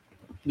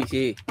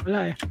Busy.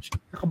 Wala eh.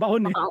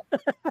 Nakabaon eh.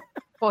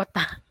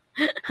 Pota.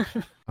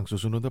 Ang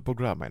susunod na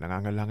programa ay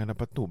nangangailangan ng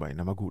patnubay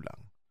na magulang.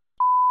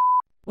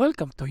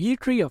 Welcome to Year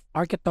 3 of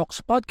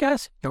Arkiligs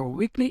Podcast, your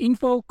weekly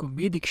info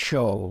comedic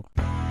show.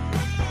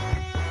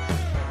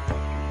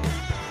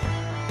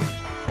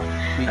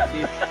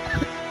 Busy.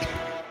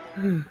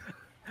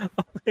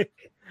 Okay.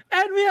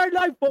 And we are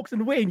live, folks,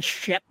 and we ain't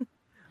shit.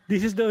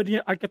 This is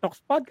the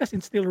Arkiligs Podcast and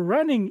still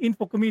running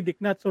info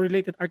comedic, not so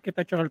related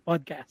architectural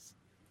podcast.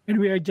 And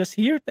we are just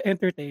here to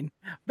entertain.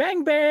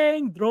 Bang,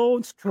 bang!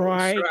 Drone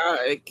strike!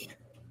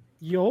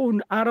 Yun,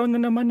 araw na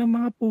naman ng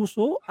mga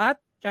puso at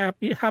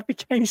happy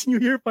Chinese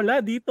New Year pala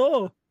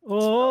dito.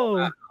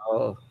 Oh.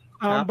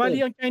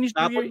 Bali ang Chinese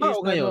New Year is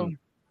ngayon.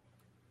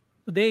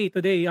 Today.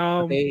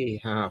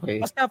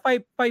 Okay. Basta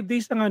 5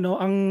 days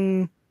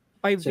ang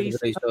 5 days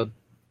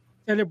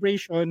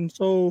celebration.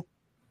 So,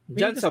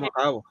 diyan sa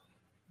Macau.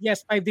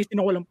 Yes, 5 days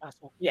din ako walang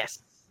pasok.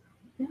 Yes.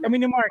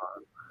 Kami ni Mark.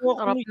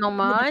 Sarap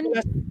naman.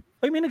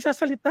 Ay, may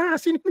nagsasalita.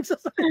 Sino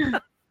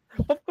nagsasalita?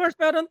 Of course,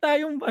 meron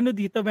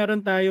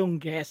tayong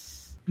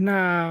guest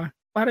na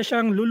para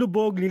siyang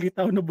lulubog,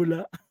 lilitaw na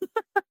bula.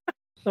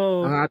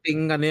 So, ang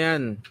ating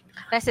yan.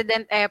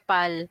 Resident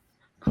Epal.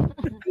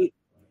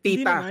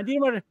 Tita. Di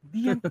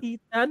yan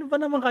tita. Ano ba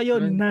naman kayo?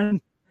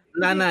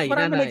 Nanay.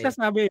 Marami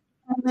nagsasabi,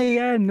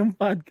 nanay yan ng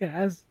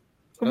podcast.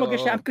 Kumaga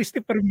siya ang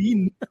Christopher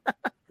Min.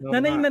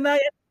 Nanay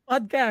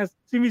podcast.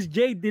 Si Miss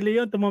Jade De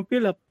Leon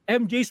tumampil up.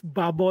 MJ's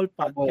Bubble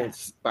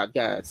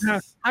Podcast.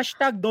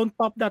 Hashtag don't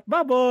pop that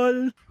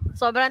bubble.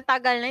 Sobrang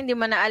tagal na, hindi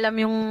mo na alam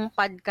yung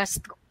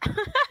podcast ko.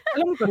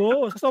 Alam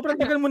ko. Sobrang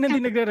tagal mo na hindi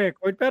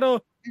nagre-record.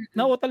 Pero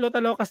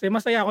nautal-utalo kasi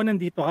masaya ako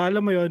nandito.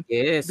 Alam mo yun?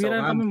 Yes.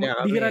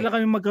 Bihira lang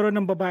kami magkaroon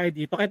ng babae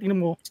dito. Kaya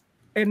tingnan mo,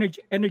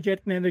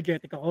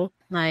 energetic ako.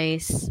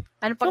 Nice.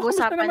 Ano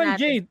pag-usapan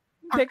natin? Jade?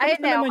 Okay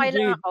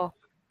lang ako.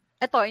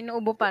 Ito,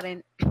 inuubo pa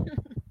rin.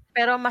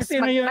 Pero mas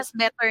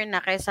better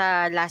na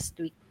kaysa last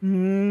week.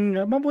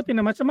 Mabuti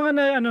naman sa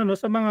mga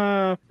sa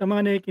mga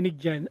nakikinig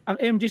diyan, ang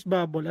MJ's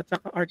Bubble at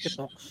saka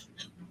Arkiligs.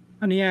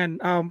 Ano yan,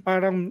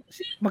 parang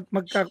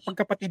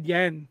magkapatid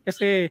yan.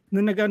 Kasi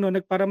nung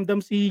nagparamdam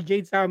si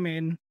Jade sa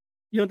amin,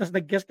 yun, tapos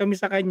nag-guest kami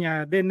sa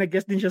kanya, then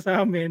nag-guest din siya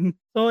sa amin.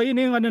 So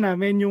yun yung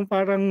namin, yung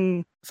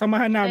parang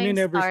samahan namin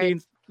ever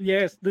since.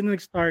 Yes, doon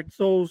nag-start.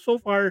 So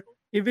far,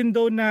 even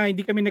though na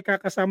hindi kami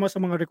nagkakasama sa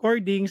mga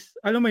recordings,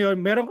 alam mo yun,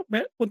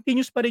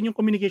 continuous pa rin yung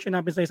communication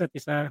namin sa isa't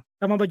isa.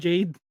 Tama ba,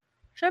 Jade?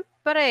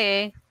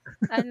 Syempre,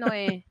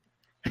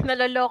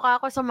 naloloka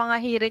ako sa mga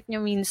hirit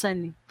nyo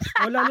minsan.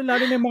 Lalo na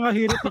yung mga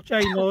hirit ni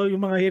Chay, no? Yung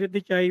mga hirit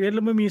ni Chay.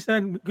 Alam mo,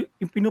 minsan,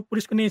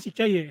 pinupulis ko na yun si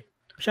Chay,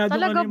 Masyado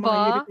talaga yung mga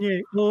hirit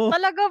niya,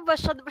 Talaga ba?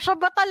 Siya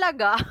ba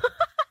talaga?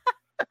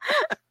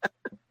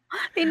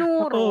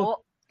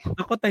 Tinuro.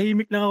 Ako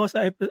tahimik lang ako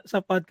sa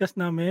podcast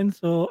namin.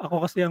 So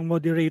ako kasi ang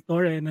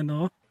moderator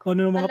kung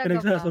ano mga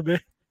pinagsasabi.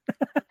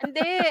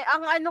 Hindi,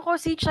 ang ko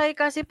si Chay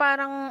kasi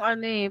parang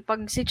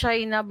pag si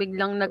Chay na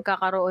biglang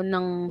nagkakaroon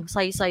ng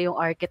saysay yung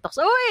Arkiligs.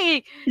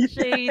 Uy!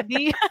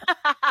 Shady.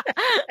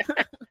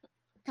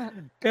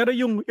 Pero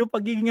yung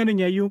pagiging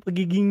niya, yung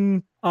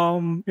pagiging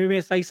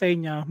may saysay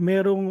niya,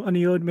 merong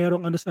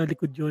sa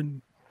likod yun.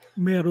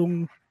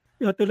 Merong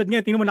tulad niya,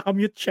 tingnan mo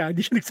nakamute siya,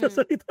 hindi siya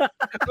nagsasalita.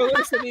 Kung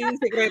sabihin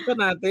yung sekreto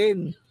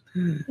natin.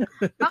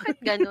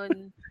 Bakit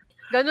ganun?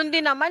 Ganun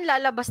din naman,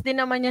 lalabas din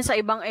naman yan sa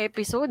ibang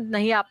episode.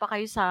 Nahiya pa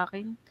kayo sa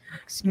akin.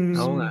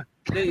 Oo nga.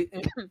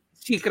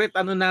 Secret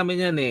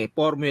namin yan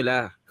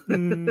formula.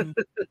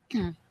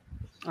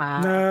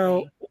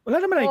 Wala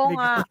naman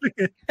nakikinig.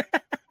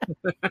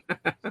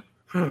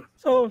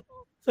 So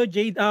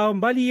Jade,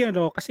 bali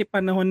kasi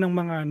panahon ng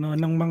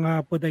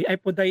mga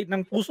puday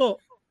ng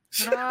puso.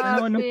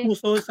 Panahon ng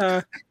puso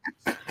sa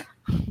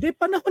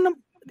panahon ng,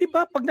 di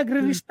ba, pag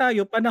nagre-release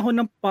tayo, panahon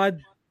ng pod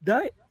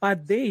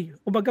day,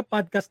 kumbaga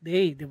podcast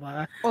day, di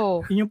ba?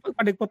 Yun yung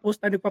pag nagpa-post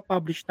tayo,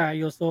 nagpa-publish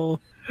tayo. So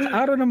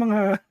sa araw ng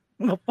mga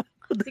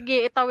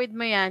sige, itawid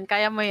mo yan.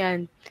 Kaya mo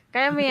yan.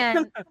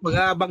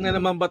 Mag-aabang na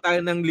naman ba tayo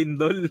ng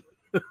lindol?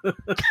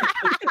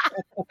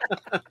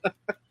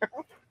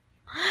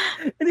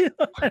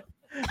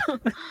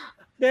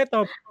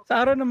 Ito,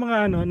 sa araw ng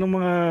mga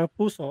mga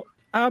puso,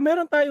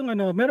 meron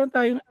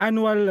tayong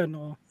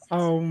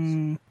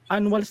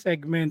annual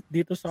segment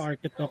dito sa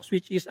Arkiligs,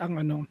 which is ang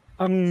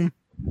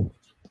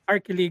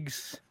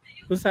Arkiligs,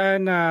 kung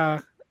saan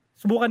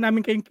susubukan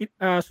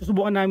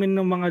namin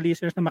ng mga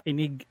listeners na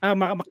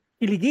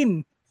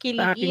makiligin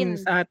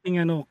sa ating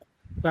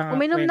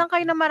uminom lang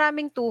kayo ng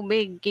maraming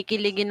tubig,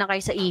 kikiligin na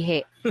kayo sa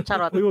ihi.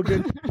 Charot.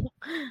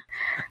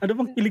 Ano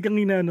bang kilig ang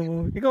ninano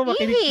mo? Ikaw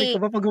makinig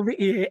ka ba pag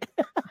umiihi?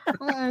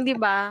 Di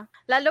ba?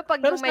 Lalo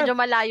pag yung medyo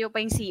malayo pa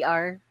yung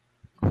CR.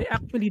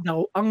 Actually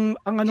daw, ang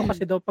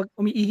kasi daw, pag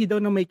umiihi daw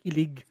na may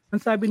kilig,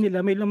 ang sabi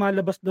nila, may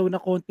lumalabas daw na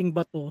konting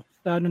bato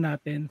sa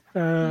natin,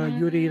 sa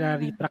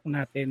urinary tract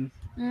natin.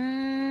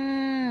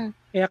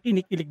 Kaya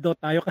kinikilig daw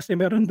tayo kasi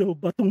meron daw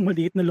batong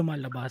maliit na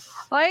lumalabas.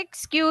 Oh,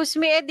 excuse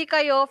me, edi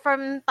kayo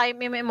from time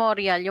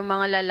immemorial, yung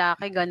mga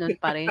lalaki, ganun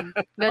pa rin.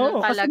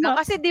 Ganun talaga.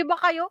 Kasi di ba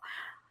kayo,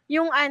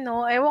 Yung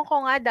ewan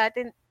ko nga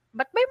dati,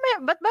 ba't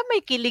ba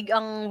may kilig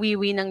ang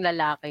wiwi ng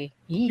lalaki?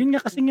 Yun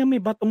nga kasi nga may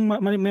batong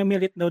may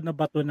merit daw na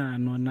bato na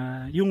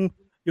na yung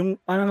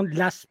parang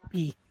last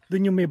P,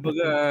 doon yung may bato.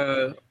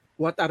 Kumbaga,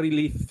 what a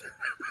relief.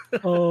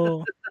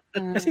 Oh.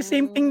 Kasi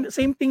same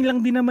thing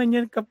lang din naman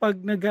yan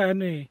kapag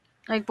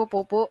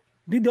Nagpupupo.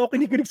 Hindi ako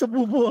kinikilig sa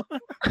pupo.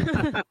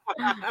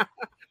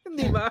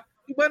 Di ba?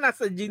 Di ba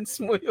nasa jeans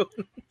mo yun?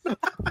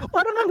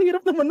 Parang ang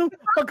hirap naman nung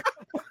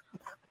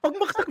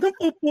pagmaksak ng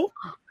pupo.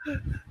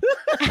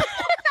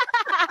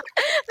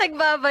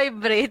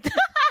 Nagba-vibrate.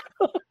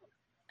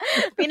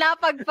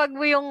 Pinapagpag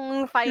mo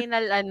yung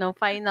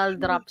final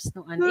drops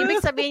nung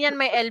Ibig sabihin yan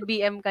may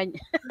LBM ka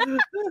niya.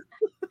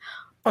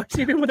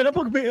 Isipin mo na lang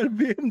pag may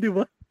LBM, di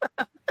ba?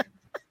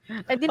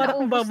 Di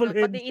Parang naubos bubble na,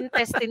 head. pati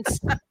intestines.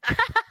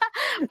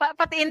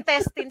 Pati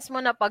intestines mo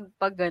na pag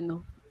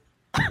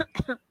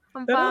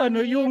ang Pero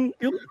pangit. yung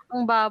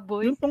ang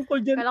baboy. yung tungkol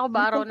dyan, Kala ko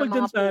ba araw ng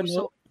mga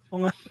puso?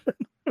 O nga.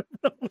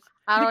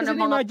 Araw Hindi, ng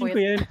kasi mga imagine ko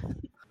puwet. yan.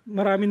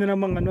 Marami na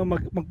namang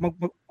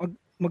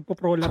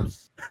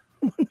magpo-prolapse.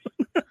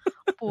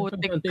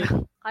 Putik.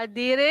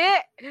 Kadiri!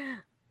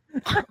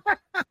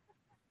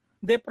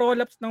 Hindi,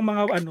 prolapse ng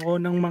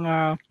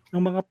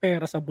mga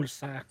pera sa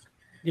bulsa.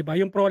 'Di ba?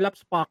 Yung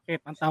prolapse pocket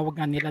ang tawag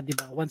nga nila, 'di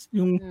ba? Once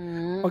yung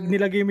pag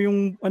nilagay mo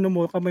yung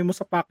kamay mo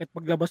sa pocket,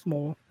 paglabas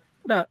mo,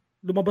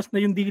 lumabas na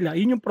yung dila.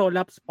 Yun yung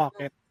prolapse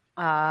pocket.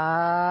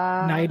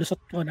 Nailusot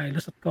ko.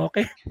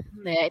 Okay.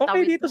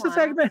 Okay, dito sa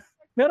segment.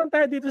 Meron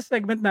tayo dito sa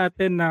segment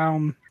natin na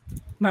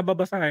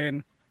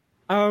nababasahin.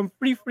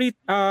 Feel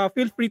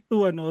free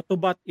to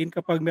butt in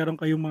kapag meron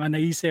kayong mga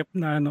naisip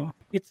na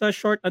It's a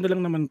short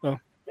lang naman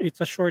to. It's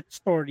a short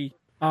story.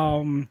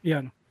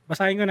 Yan.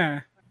 Basahin ko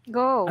na.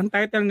 Go. Ang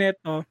title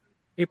nito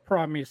ay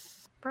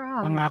Promise.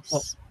 Pangako.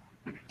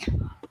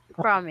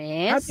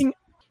 Promise?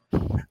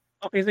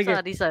 Okay, sige.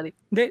 Sorry.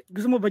 Hindi,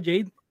 gusto mo ba,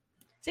 Jade?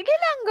 Sige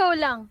lang, go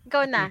lang.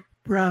 Go na.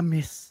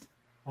 Promise.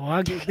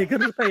 Hindi ka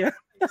rita yan.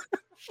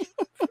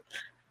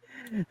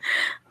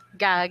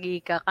 Gagi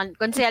ka.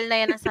 Konsel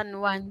na yan ng San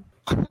Juan.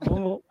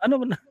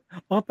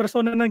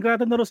 Persona ng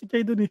grata na rin si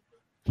Jade dun eh.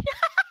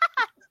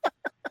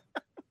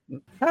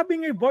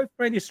 Having a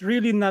boyfriend is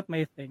really not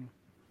my thing.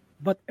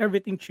 But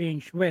everything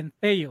changed when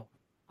Theo,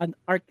 an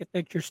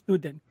architecture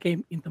student,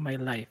 came into my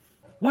life.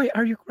 Why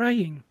are you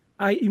crying?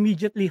 I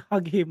immediately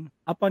hugged him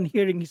upon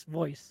hearing his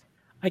voice.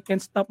 I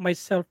can't stop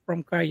myself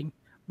from crying.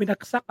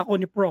 Binaksak ako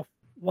ni Prof.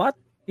 What?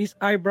 His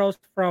eyebrows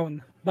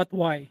frowned. But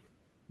why?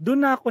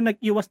 Doon na ako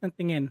nag-iwas ng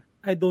tingin.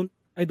 I don't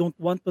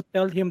want to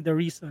tell him the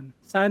reason.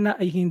 Sana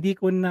ay hindi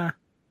ko na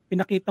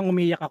pinakitang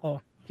umiyak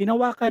ako.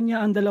 Hinawakan niya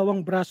ang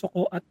dalawang braso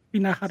ko at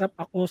pinaharap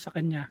ako sa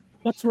kanya.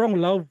 What's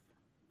wrong, love?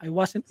 I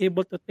wasn't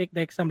able to take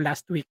the exam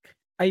last week.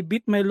 I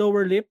bit my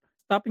lower lip,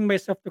 stopping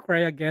myself to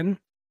cry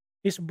again.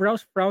 His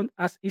brows frowned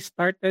as he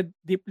started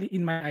deeply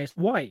in my eyes.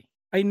 Why?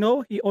 I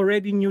know he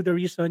already knew the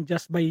reason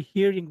just by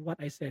hearing what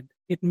I said.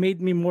 It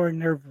made me more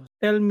nervous.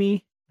 Tell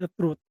me the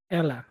truth,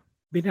 Ella.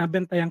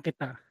 Binabantayan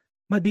kita.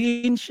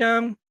 Madiin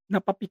siyang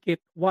napapikit.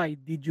 Why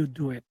did you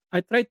do it?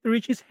 I tried to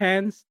reach his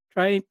hands,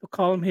 trying to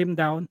calm him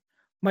down.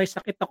 May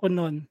sakit ako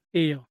nun,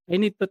 Theo. I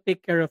need to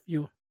take care of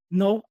you.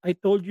 No, I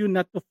told you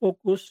not to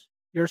focus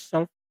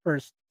yourself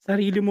first.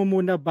 Sarili mo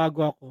muna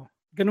bago ako.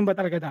 Ganun ba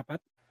talaga dapat?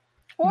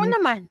 Oo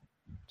naman.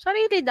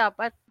 Sarili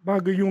dapat.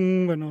 Bago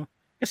yung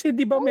Kasi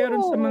 'di ba meron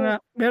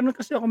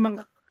kasi ako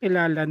mga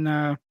kakilala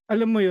na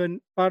alam mo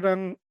 'yun,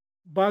 parang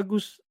bago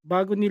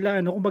nila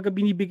kumbaga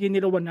binibigay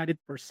nila 100%.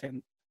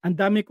 Ang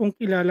dami kong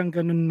kilalang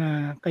ganun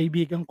na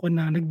kaibigan ko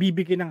na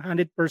nagbibigay ng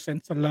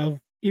 100% sa love.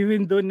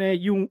 Even doon na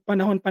yung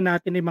panahon pa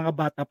natin ay mga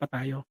bata pa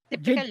tayo.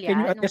 Typical Jade,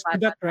 can you attest to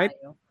that, right?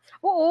 Tayo.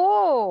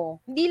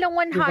 Oo. Hindi lang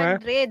 100.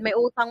 Diba? May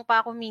utang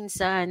pa ako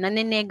minsan.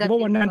 Naninegative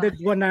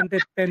Diba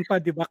 110 pa,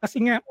 di ba?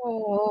 Kasi nga,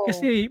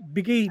 kasi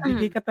bigay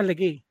ka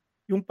talaga eh.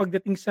 Yung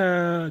pagdating sa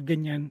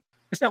ganyan.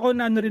 Kasi ako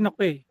rin ako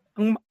eh.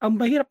 Ang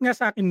mahirap nga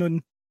sa akin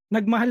nun,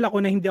 nagmahal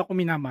ako na hindi ako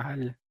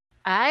minamahal.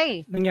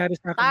 Ay, nangyari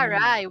sa akin.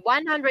 taray,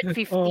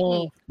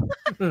 150.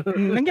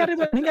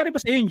 Nangyari ba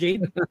sa iyo,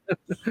 Jade?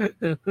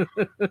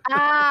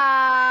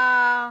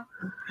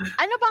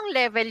 Ano bang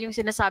level yung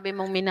sinasabi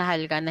mong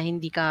minahal ka na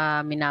hindi ka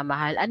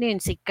minamahal? Ano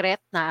yung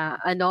secret na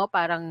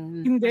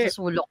parang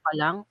nasusulok ka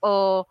lang?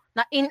 O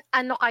na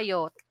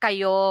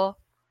kayo,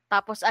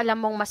 tapos alam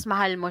mong mas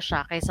mahal mo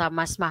siya kaysa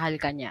mas mahal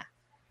ka niya?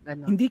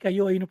 Ganon. Hindi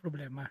kayo, ayun ang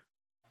problema.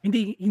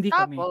 Hindi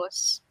kami.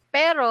 Tapos,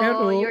 pero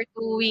you're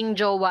doing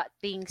jowa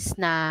things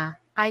na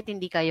kahit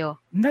hindi kayo.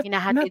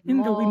 Hinahatid not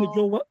in mo. the way na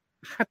jowa.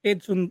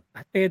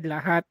 Hatid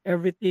lahat.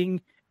 Everything.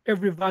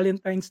 Every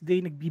Valentine's Day,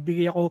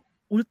 nagbibigay ako.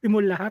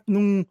 Ultimo lahat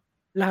nung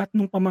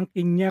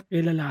pamangkin niya,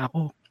 kilala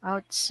ako.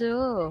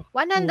 Outso.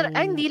 100,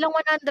 hindi lang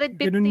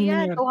 150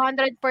 yan.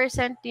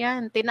 200%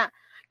 yan.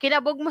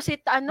 Kinabog mo si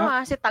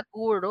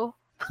Taguro.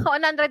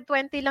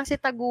 120 lang si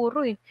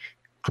Taguro eh.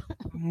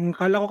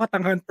 Kala ko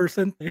katanghan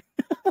percent eh.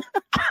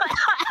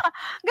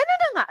 Ganun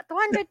na nga,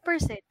 200%.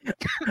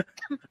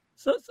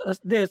 So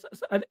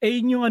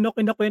ayun yung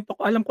kinakwento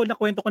ko. Alam ko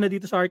nakwento ko na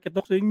dito sa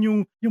Arkiligs. So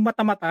yun yung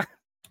mata-mata.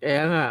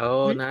 Kaya nga,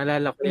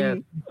 naalala ko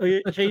yan.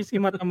 Siya yung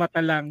si mata-mata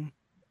lang.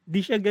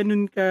 Di siya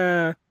ganun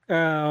ka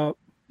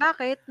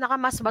Bakit?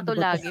 Nakamas ba to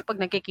lagi pag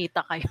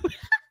nagkikita kayo?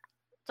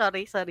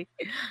 Sorry.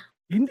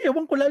 Hindi,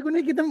 ewan ko lagi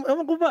nakikita.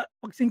 Ewan ko ba,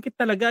 pag singkit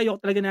talaga, ayoko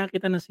talaga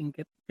nakakita ng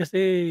singkit.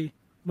 Kasi,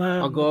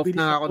 Mag-off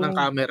na ako ng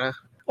camera.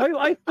 Ay,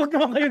 huwag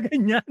naman kayo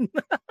ganyan.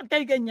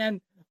 Kayo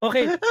ganyan.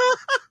 Okay.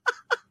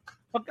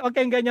 Huwag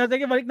kayong ganyan.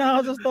 Sige, balik na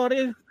ako sa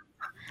story.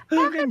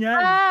 Ganyan.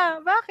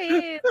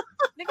 Bakit?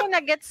 Hindi ko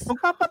na-gets.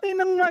 Magpapatay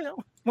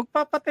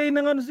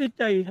ng ano si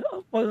Chay.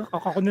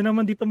 Ako na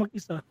naman dito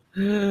mag-isa.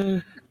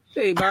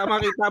 Baka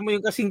makita mo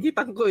yung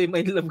kasingkitan ko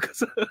may love ka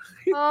sa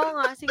akin. Oo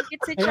nga,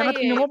 singkit si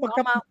Chay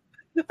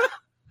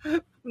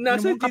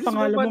Nasa jeans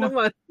mo pa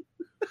naman.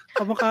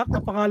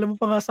 Kapangalan mo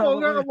pa nga sa Oo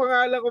nga,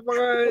 kapangalan ko pa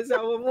nga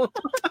asawa mo.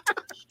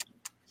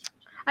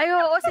 Ay,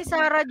 oo, si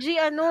Sarah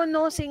G,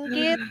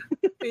 singkit.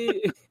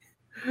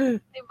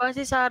 Diba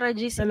si Sarah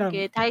G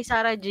singkit? Hi,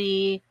 Sarah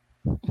G.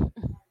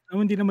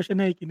 Hindi naman siya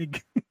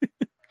nakikinig.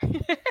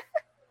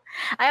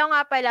 Ayaw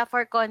nga pala,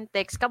 for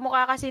context,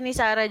 kamukha kasi ni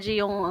Sarah G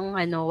yung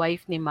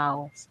wife ni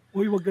Mau.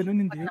 Uy, wag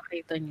ganun, hindi.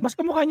 Mas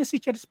kamukha niya si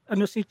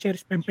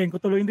Cheris Pempenko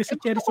tuloy, hindi si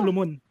Cheris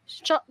Solomon.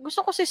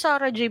 Gusto ko si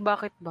Sarah G,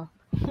 bakit ba?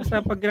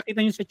 Sa pag nakita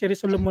niyo si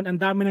Cheris Solomon, ang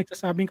dami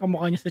nagsasabing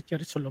kamukha niya si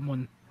Cheris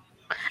Solomon.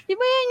 Di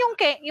ba yan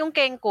yung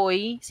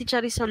Kenkoy, si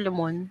Cheris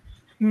Solomon?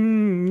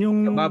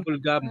 Yung bubble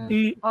gum.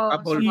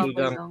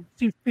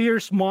 Si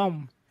Fierce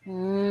Mom.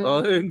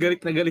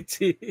 Galit na galit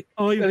si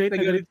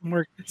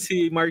Mark.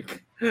 Si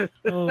Mark.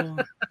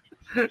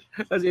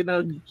 Kasi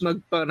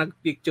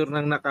nag-picture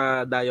ng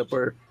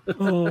naka-diaper.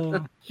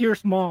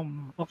 Here's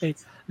mom. Okay.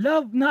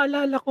 Love,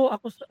 nag-aalala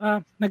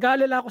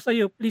ako sa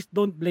iyo, please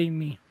don't blame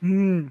me.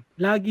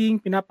 Laging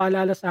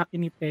pinapaalala sa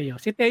akin ni Teo.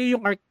 Si Teo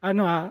yung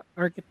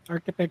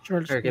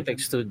architectural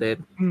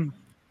student.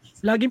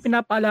 Laging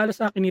pinapaalala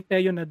sa akin ni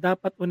Teo na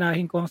dapat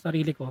unahin ko ang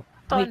sarili ko.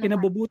 Ang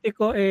kinabubuti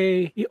ko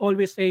he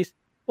always says,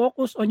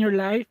 focus on your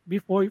life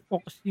before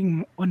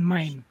focusing on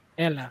mine.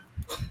 Ella,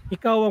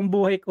 ikaw ang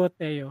buhay ko,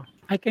 Teo.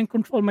 I can't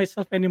control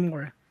myself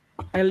anymore.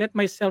 I let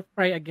myself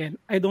cry again.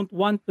 I don't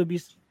want to be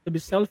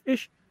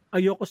selfish.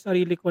 Ayoko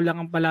sarili ko lang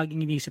ang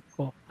palaging inisip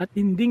ko. At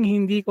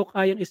hindi ko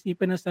kayang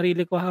isipin ang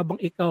sarili ko habang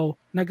ikaw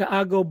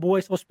nag-aagaw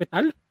buhay sa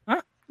ospital?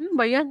 Ha? Ano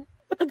ba yan?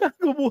 Ba't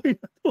nag-aagaw buhay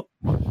na to?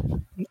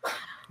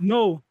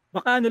 No.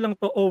 Baka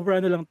over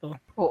lang to.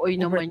 Oo,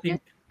 naman yan.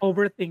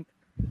 Overthink.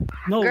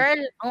 No. Girl,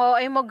 ang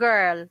OA mo,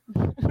 girl.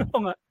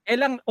 Oo nga.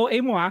 Lang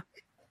OA mo, ha?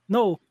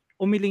 No.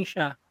 Umiling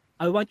siya.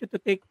 I want you to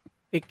take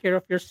care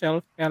of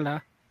yourself,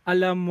 Ella.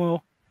 Alam mo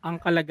ang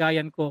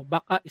kalagayan ko.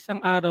 Baka isang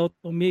araw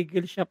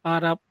tumigil siya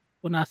para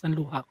punasan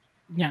luha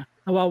niya.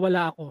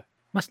 Nawawala ako.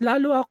 Mas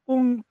lalo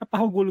akong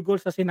napahugulgol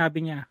sa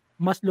sinabi niya.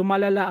 Mas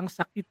lumalala ang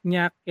sakit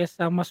niya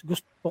kesa mas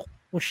gusto ko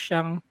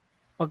siyang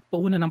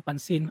pagtuunan ng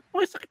pansin.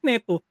 Okay, sakit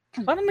nito.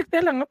 Parang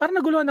parang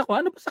naguluhan ako.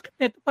 Ano ba sakit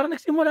nito? Parang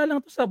nagsimula lang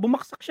to sa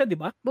bumagsak siya, di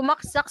ba?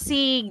 Bumagsak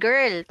si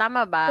girl,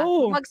 tama ba?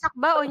 Oo. Bumagsak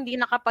ba o hindi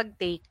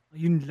nakapag-take?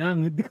 Ayun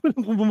lang. Hindi ko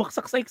lang kung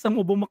bumagsak sa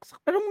exam o bumagsak.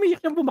 Pero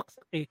umiyak siyang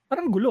bumagsak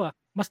Parang gulo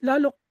Mas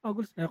lalo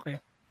gulo siya.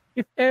 Okay.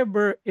 If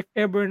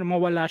ever na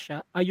mawala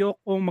siya,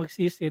 ayokong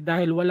magsisi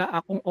dahil wala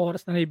akong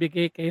oras na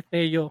naibigay kay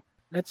Teo.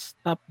 Let's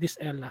stop this,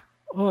 Ella.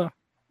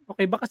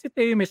 Okay. Baka si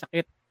Teo may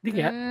sakit. Hindi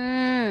kaya?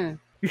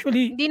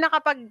 Usually, hindi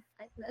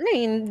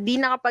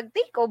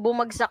nakapag-take o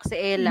bumagsak si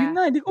Ella?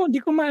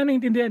 Hindi ko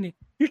maintindihan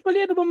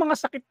Usually, ano ba mga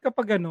sakit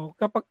kapag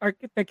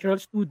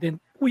architectural student?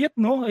 Puyat,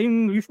 no?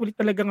 Ayun, usually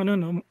talagang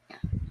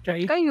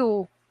Chay?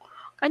 Kayo?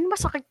 Ano ba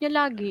sakit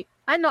niya lagi?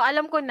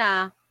 Alam ko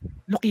na.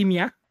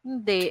 Leukemia?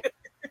 Hindi.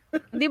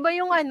 Di ba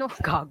yung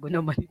gago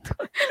naman ito.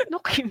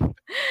 Leukemia.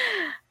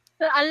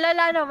 Ang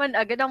lala naman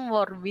agad ang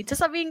morbid.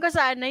 Sasabihin ko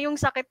sana yung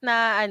sakit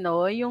na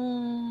yung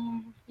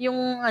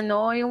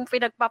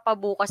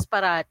pinagpapabukas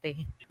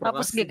parate.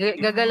 Tapos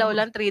gagalaw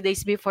lang 3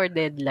 days before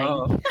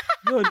deadline.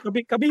 Yun,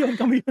 kami yun.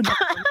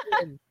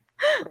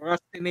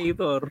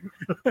 Procrastinator.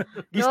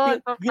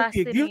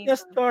 Guilty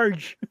as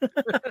charged.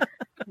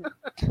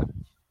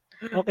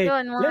 Okay.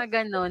 Yun, mga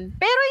ganun.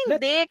 Pero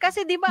hindi,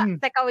 kasi di ba,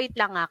 teka wait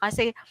lang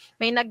kasi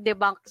may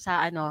nag-debunk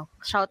sa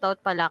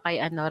shoutout pala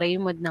kay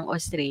Raymond ng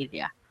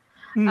Australia.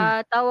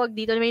 Tawag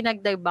dito, may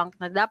nag-debunk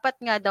na dapat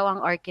nga daw ang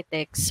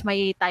architects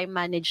may time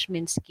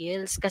management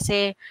skills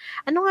kasi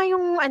ano nga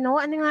yung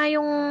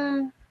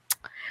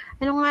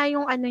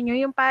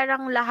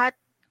parang lahat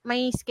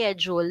may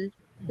schedule,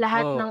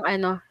 lahat ng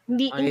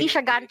hindi siya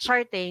Gantt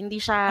chart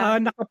hindi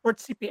siya naka-port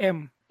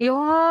CPM.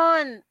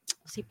 Yun,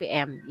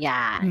 CPM.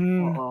 Yan.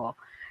 Oo.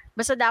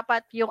 Basta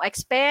dapat yung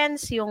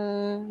expense,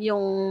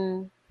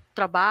 yung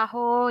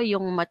trabaho,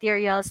 yung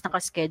materials,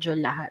 naka-schedule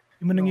lahat.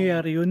 Hindi mo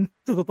nangyayari yun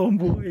sa totoong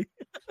buhay.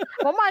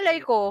 Malay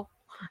ko.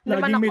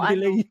 Laging may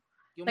delay.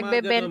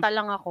 Nagbebenta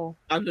lang ako.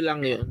 Ano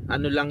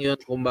lang yun,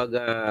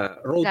 kumbaga,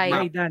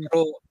 roadmap.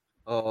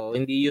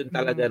 Hindi yun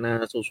talaga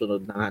na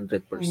susunod ng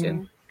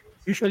 100%.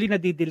 Usually,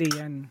 nadidelay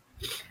yan.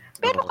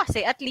 Pero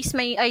kasi, at least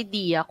may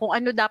idea kung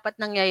ano dapat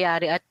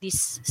nangyayari at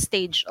this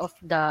stage of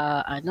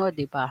the,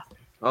 di ba?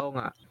 Oo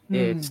nga.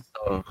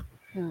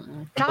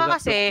 Tsaka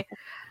kasi,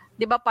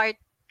 di ba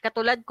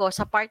katulad ko,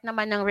 sa part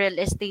naman ng real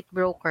estate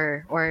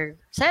broker or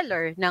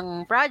seller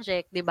ng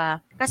project, di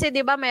ba? Kasi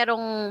di ba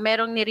merong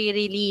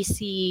nire-release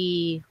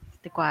si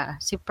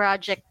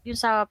project, yung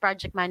sa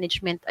project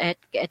management at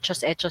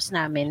etchos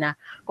namin na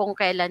kung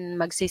kailan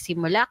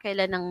magsisimula,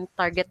 kailan ang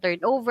target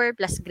turnover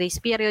plus grace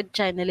period,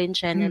 channel in.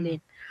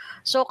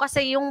 So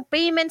kasi yung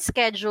payment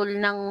schedule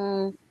ng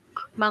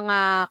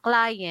mga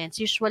clients,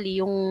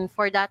 usually yung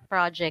for that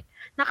project,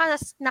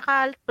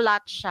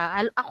 naka-plot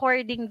siya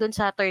according dun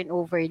sa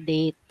turnover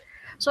date.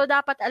 So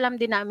dapat alam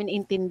din namin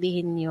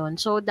intindihin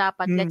yun. So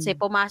dapat let's say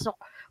pumasok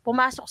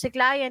si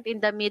client in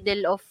the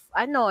middle of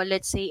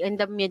let's say in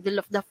the middle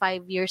of the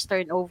 5 years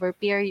turnover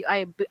period,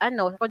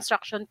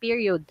 construction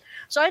period.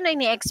 So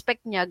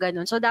ini-expect niya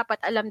ganun. So dapat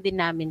alam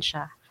din namin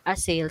siya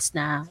as sales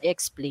na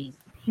i-explain.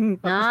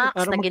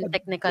 Naging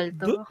technical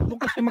to. Doon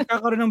kasi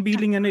magkakaroon ng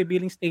billing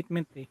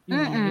statement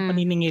yung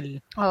paniningil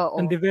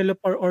ng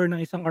developer or ng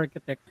isang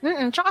architect.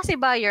 Tsaka si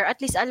buyer, at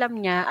least alam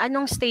niya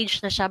anong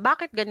stage na siya,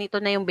 bakit ganito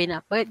na yung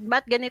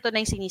ba't ganito na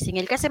yung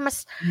sinisingil. Kasi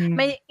mas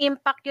may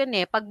impact yun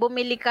pag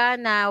bumili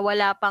ka na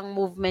wala pang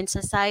movement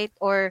sa site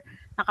or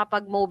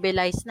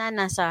nakapag-mobilize na,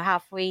 nasa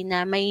halfway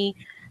na, may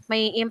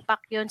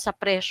impact yun sa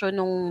presyo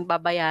nung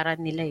babayaran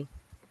nila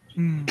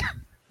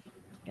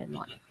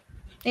Ganon.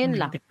 Ayun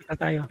lang.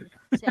 Tayo.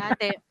 Si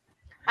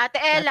Ate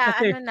Ella,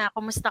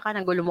 kumusta ka?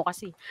 Nagulo mo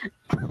kasi.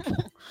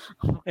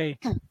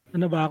 Okay.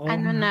 Ano ba ako?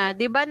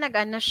 Di ba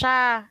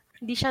siya,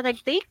 hindi siya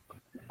nag-take?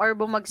 Or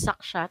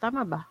bumagsak siya?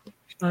 Tama ba?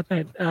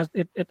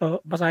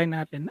 Ito, basahin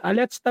natin.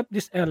 Let's stop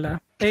this,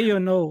 Ella.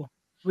 Teo, no.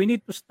 We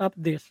need to stop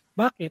this.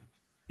 Bakit?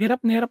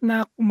 Hirap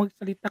na ako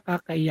magsalita,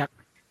 kakaiyak.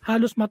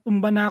 Halos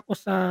matumba na ako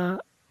sa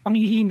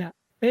panghihina.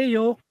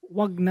 Teo,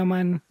 wag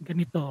naman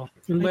ganito.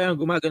 Yung ba yan?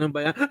 Gumaganon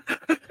ba yan?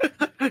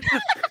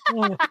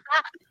 Oh.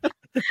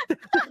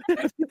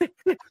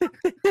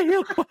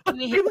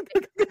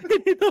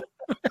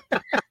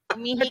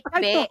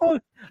 Umihikbe.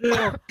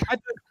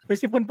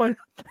 Sipon pa.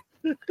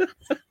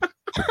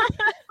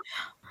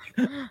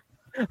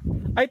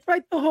 I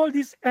tried to hold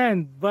his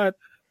hand, but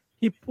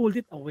he pulled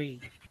it away.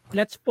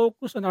 Let's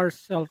focus on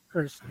ourselves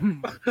first.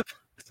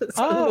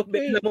 Saan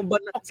mo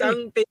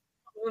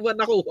ba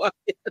nakuha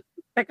yan?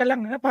 Teka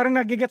lang, parang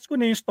nagigets ko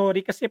na yung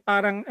story kasi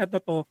parang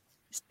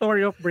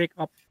story of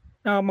breakup.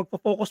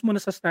 Magpo-focus muna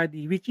sa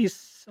study, which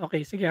is,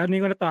 okay, sige, ano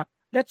yung na to?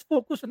 Let's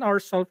focus on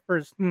ourselves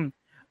first.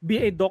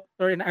 Be a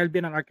doctor and I'll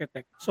be an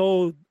architect.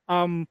 So,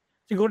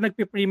 siguro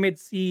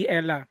nagpi-pre-med si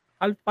Ella.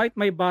 I'll fight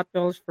my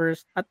battles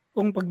first at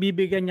kung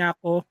pagbibigyan niya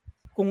ako,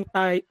 kung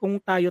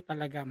tayo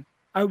talaga.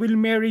 I will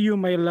marry you,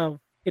 my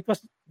love. It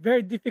was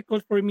very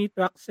difficult for me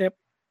to accept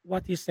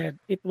what he said.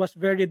 It was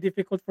very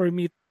difficult for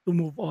me to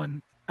move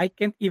on. I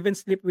can't even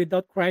sleep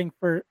without crying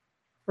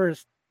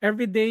first.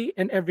 Every day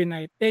and every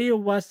night. Teo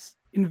was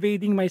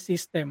invading my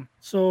system.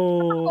 So,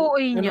 oo,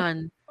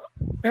 yan.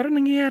 Pero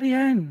nangyayari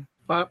yan.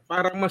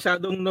 Parang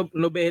masyadong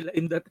nobela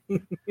in that.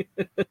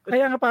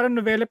 Kaya nga parang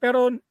nobela,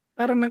 pero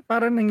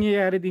parang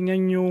nangyayari din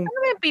yan yung...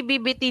 Ano yung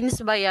PBB teens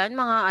ba yan?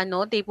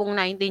 Mga tipong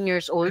 19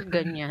 years old,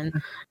 ganyan.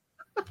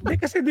 Hindi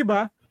kasi, di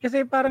ba?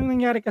 Kasi parang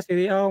nangyari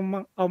kasi,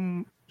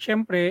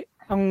 syempre,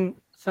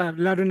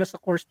 lalo na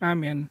sa course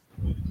namin,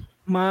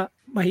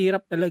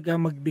 mahirap talaga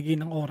magbigay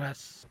ng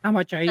oras.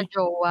 Tama, Chay? Sa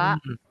jowa.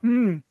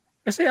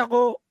 Kasi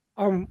ako,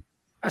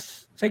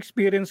 sa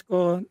experience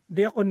ko,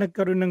 di ako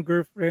nagkaroon ng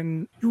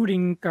girlfriend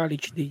during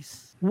college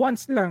days.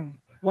 Once lang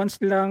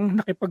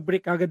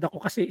nakipag-break agad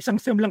ako kasi isang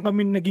sem lang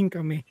naging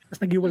kami.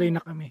 Tapos naghiwalay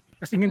na kami.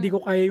 Kasi hindi ko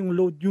kaya yung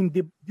load, yung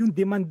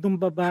demand ng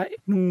babae,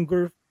 nung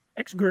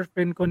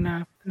ex-girlfriend ko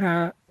na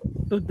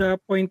to the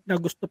point na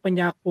gusto pa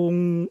niya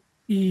akong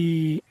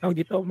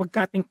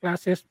mag-cutting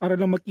classes para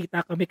lang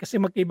magkita kami kasi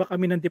magkaiba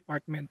kami ng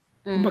department.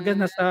 Kumbaga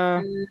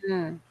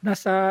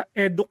nasa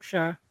eduk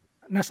siya.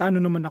 Nasa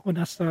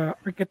nasa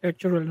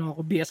architectural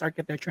ako, BS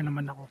architecture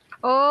naman ako.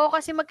 Oh,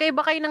 kasi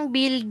magkaiba kayo ng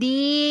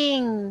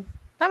building.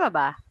 Tama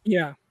ba?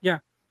 Yeah.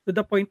 To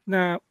the point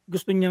na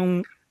gusto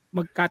niyang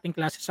mag-cutting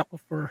classes ako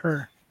for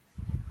her.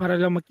 Para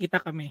lang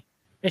magkita kami.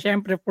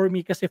 Syempre for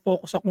me kasi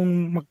focus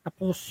akong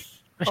magtapos.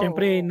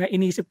 Syempre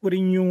nainisip ko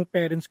rin yung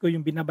parents ko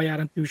yung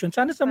binabayaran tuition.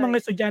 Sana sa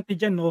mga estudyante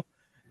dyan,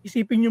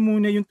 isipin niyo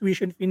muna yung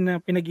tuition fee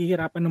na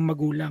pinaghihirapan ng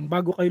magulang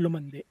bago kayo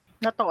lumandi.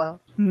 Totoo.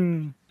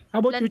 How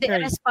about Landi you,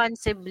 Chay?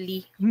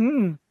 Responsibly.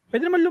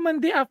 Pwede naman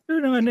lumandi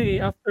after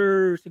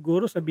after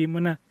siguro sabihin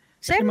mo na.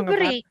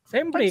 Siyempre.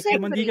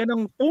 Lumandi ka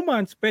ng 2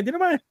 months, pwede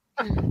naman.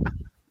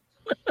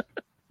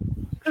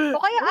 O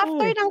kaya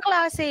after ng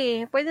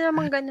klase, pwede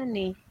naman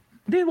ganun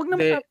Hindi, wag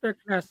naman after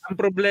class. Ang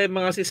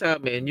problema kasi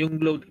sa amin, yung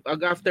load,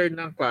 after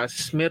ng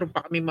class, meron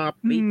pa kami mga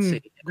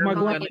plates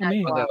Gumagawa kami.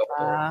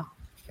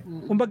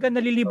 Kumbaga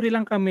nalilibre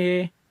lang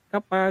kami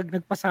kapag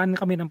nagpasahan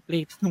kami ng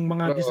plates ng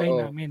mga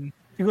design namin.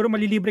 Siguro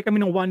malilibre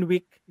kami ng 1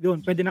 week doon.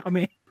 Pwede na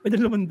kami. Pwede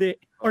lumandi.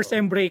 Or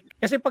sem break.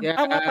 Kasi pag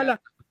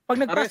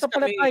nagpasa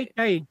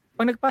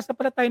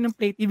pala tayo ng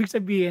plate, ibig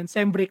sabihin,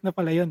 sem break na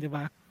pala yun, di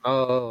ba?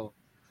 Oo.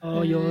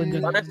 Yun.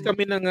 Parang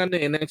kami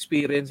ng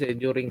experience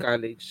during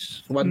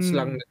college. Once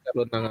lang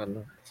nagkaroon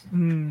ng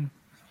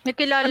May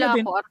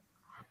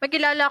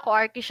kilala ko,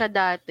 Arky siya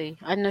dati.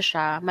 Ano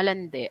siya,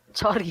 malandi.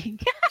 Sorry.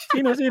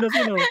 Sino?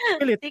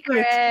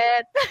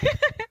 Secret.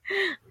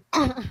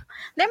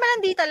 Hindi,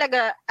 malandi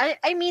talaga.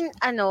 I mean,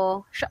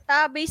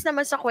 based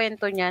naman sa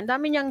kwento niya,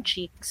 dami niyang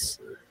chicks.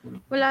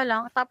 Wala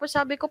lang. Tapos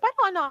sabi ko, paano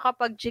ka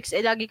nakakapag-chicks?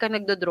 Lagi ka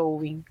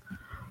nagdo-drawing.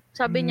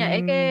 Sabi niya,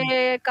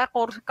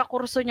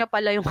 kakurso niya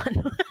pala yung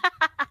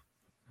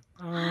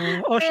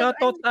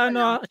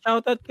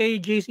shoutout kay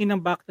JC ng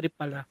Backtrip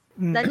pala.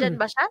 Nandyan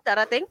ba siya?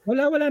 Darating?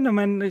 Wala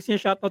naman.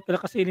 Siya-shoutout pala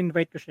kasi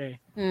in-invite ko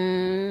siya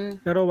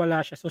Pero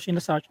wala siya. So,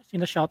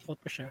 sinashoutout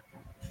ko siya.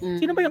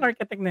 Sino ba yung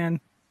architect na yan?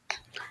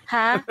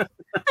 Ha?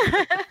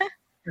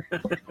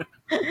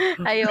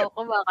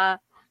 Ayoko,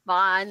 baka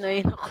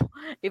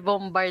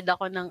i-bombard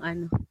ako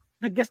ng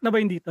Nag-guess na ba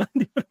yun dito?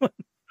 Hindi pa naman.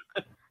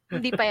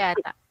 Hindi pa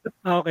yata.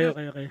 Okay.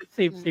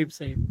 Save.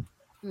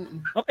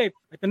 Okay,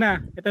 ito na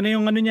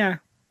yung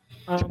niya.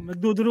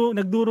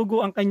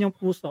 Nagdurugo ang kanyang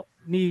puso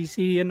ni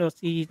si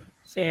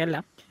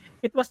Ella.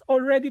 It was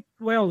already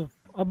 12.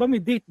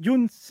 May date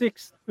June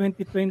 6,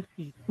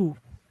 2022.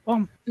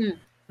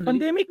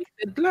 Pandemic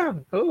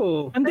lang.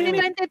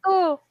 Pandemic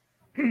 2022.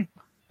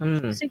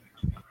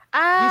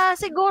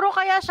 Siguro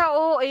kaya siya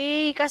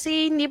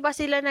kasi hindi pa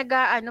sila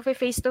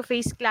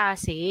face-to-face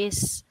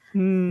classes.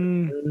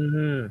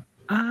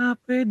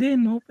 Pwede.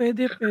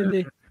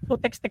 So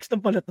text lang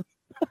pala to.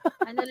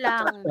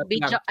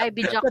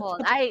 Video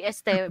call.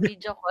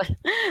 Video call.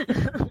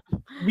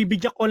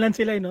 Video callan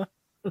sila, no?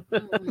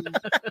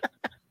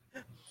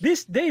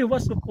 This day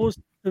was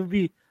supposed to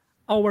be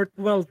our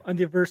 12th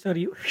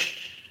anniversary.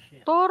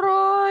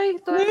 Toroy,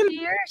 12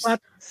 years.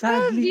 But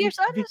sadly, it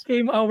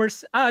became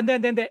ours.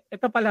 Hindi.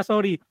 Ito pala,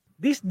 sorry.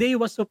 This day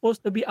was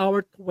supposed to be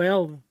our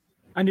 12th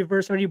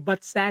anniversary,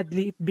 but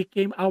sadly, it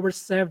became our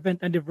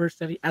 7th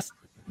anniversary as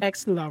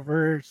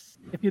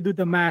ex-lovers. If you do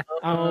the math,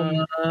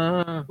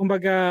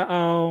 kumbaga,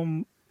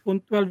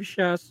 kung 12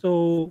 siya,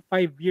 so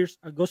 5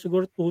 years ago,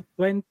 siguro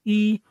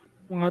 20,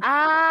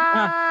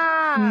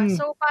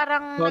 so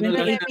parang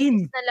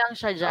 2018 na lang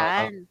siya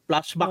dyan.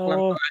 Flashback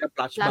lang.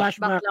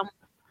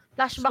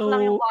 Flashback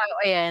lang yung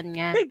ayan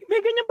nga. May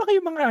ganyan ba kayo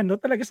mga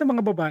talaga sa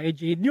mga babae,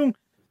 Jade?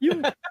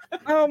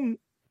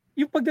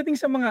 Yung pagdating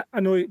sa mga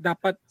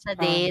dapat sa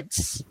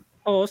dates.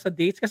 Sa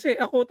dates. Kasi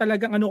ako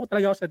talagang ako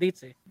sa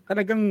dates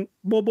Talagang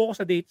bobo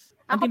ako sa dates.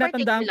 Ang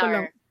tinatandaan ko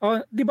lang.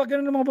 Di ba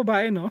ganun ng mga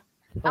babae, no?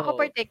 Ako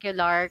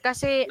particular.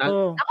 Kasi,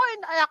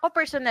 ako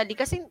personally,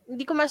 kasi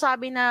hindi ko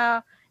masabi na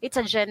it's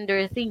a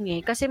gender thing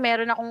Kasi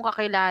meron akong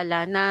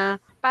kakilala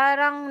na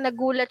parang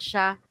nagulat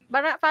siya.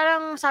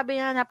 Parang sabi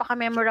niya,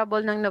 napaka-memorable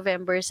ng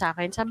November sa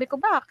akin. Sabi ko,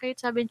 bakit?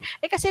 Sabi niya,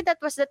 kasi that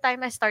was the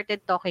time I started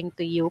talking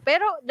to you.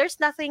 Pero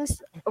there's nothing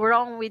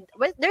wrong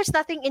there's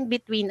nothing in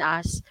between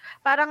us.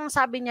 Parang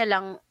sabi niya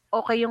lang,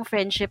 okay yung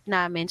friendship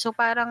namin. So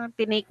parang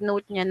tinake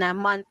note niya na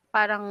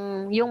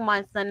parang yung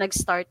month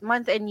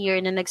and year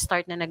na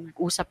nag-start na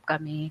nag-usap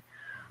kami.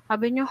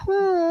 Sabi niya,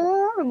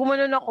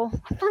 gumanon ako.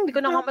 Hindi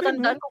ko na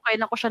matandaan kung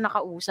kailan ko siya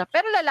nakausap.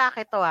 Pero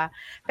lalaki to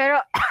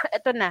Pero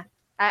eto na.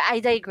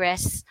 I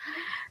digress.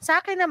 Sa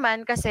akin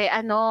naman kasi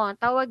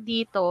tawag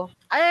dito,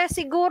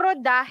 siguro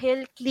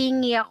dahil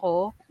clingy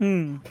ako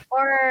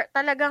or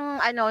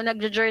talagang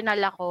nagjo-journal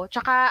ako.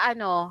 Tsaka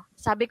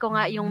sabi ko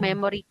nga yung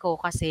memory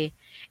ko kasi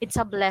it's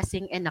a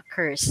blessing and a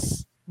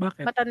curse.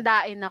 Bakit?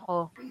 Matandain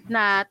ako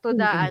na to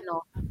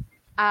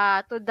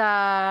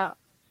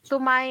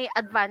my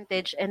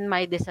advantage and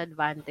my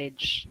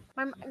disadvantage.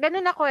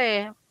 Ganun ako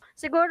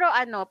Siguro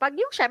pag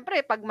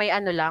may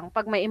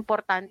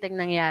importanteng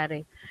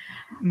nangyari.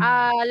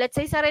 Let's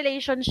say sa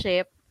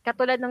relationship,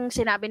 katulad ng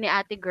sinabi ni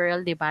Ate Girl,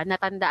 'di ba?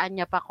 Natandaan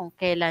niya pa kung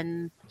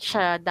kailan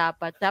siya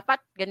dapat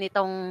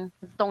ganitong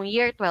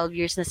year, 12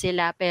 years na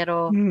sila,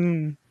 pero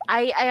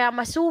I am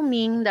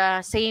assuming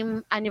the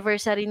same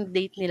anniversary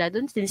date nila,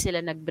 doon din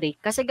sila nag-break.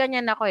 Kasi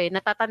ganyan ako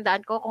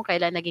natatandaan ko kung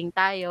kailan naging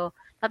tayo,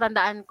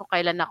 tatandaan ko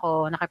kailan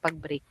ako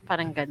nakipag-break,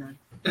 parang ganun.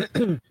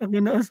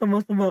 Ang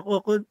sama-sama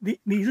ako di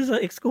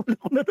sa ex ko lang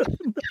ako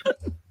natatandaan.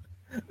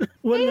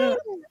 Wala.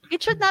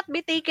 It should not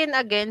be taken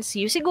against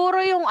you. Siguro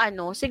yung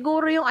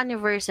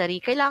anniversary,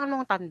 kailangan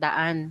mong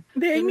tandaan.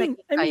 Hindi, I mean,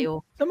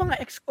 sa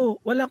mga ex ko,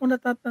 wala akong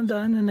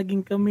natatandaan na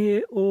naging kami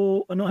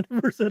o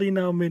anniversary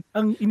namin.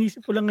 Ang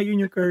inisip ko lang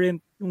ngayon yung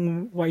current,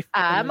 yung wife ko.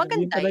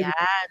 Maganda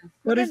yan.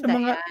 Pero sa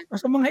mga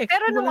ex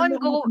ko, wala na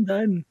akong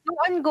natandaan. Yung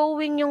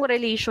ongoing yung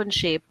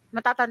relationship,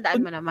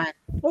 matatandaan mo naman.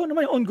 Oo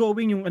naman, yung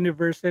ongoing yung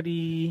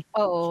anniversary.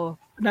 Oo.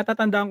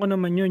 Natatandaan ko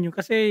naman yun.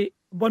 Kasi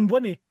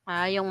buwan-buwan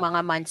yung mga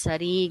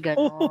mansari,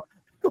 gano'n.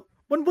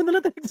 Buwan-buwan na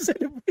lang tayo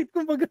celebrate,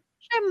 kumbaga.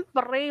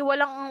 Siyempre,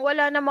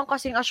 wala naman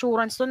kasing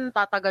assurance doon,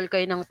 tatagal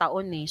kayo ng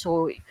taon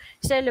So,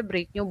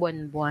 celebrate nyo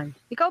buwan-buwan.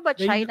 Ikaw ba,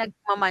 Chay,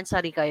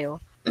 nagmamansari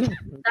kayo?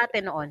 Dati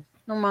noon,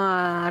 nung mga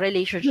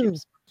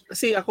relationships?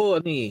 Kasi ako,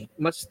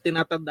 mas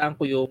tinatandaan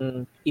ko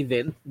yung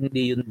event,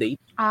 hindi yung date.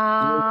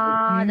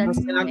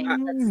 That's Mas nice.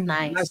 That's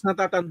nice. Mas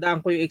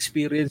natatandaan ko yung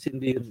experience,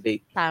 hindi yung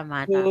date.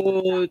 Tama.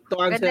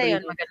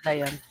 Maganda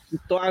yun.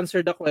 To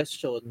answer the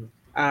question,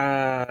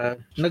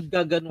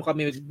 naggagano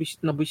kami,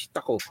 nabisit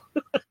ako.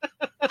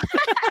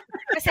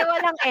 Kasi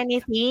walang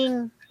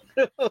anything.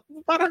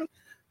 Parang,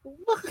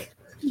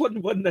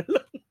 buwan-buwan na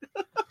lang.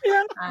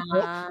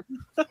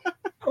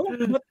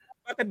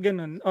 Bakit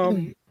ganun?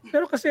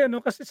 Pero kasi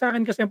sa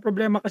akin kasi ang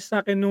problema kasi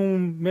sa akin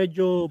nung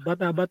medyo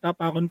bata-bata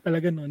pa ako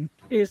talaga nun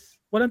is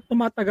walang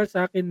tumatagal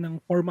sa akin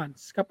ng 4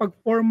 months. Kapag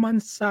 4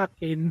 months sa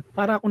akin,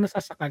 para ako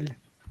nasasakal.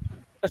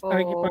 Tapos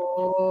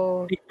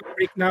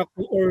nakikipag-break na ako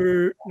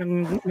or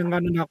ng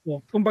ano na ako.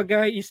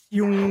 Kumbaga is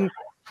yung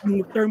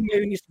term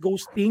ngayon is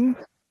ghosting.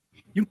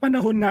 Yung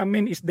panahon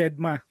namin is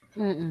deadma.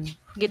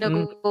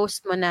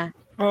 Ginag-ghost mo na.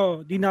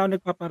 Di na ako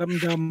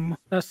nagpaparamdam.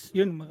 Tapos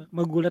yun,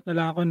 magulat na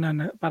lang ako na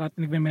parang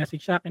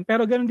nagme-message sa akin.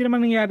 Pero ganun din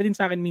naman nangyari din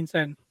sa akin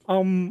minsan.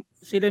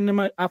 Sila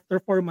naman,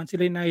 after 4 months,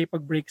 sila na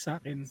ipag-break sa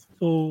akin.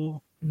 So,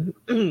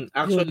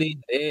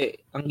 actually,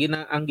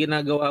 ang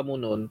ginagawa mo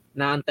nun,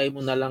 naantay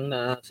mo na lang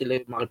na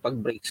sila yung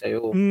makipag-break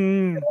sa'yo.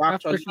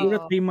 After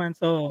 3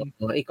 months,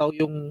 ikaw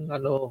yung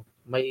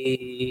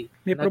may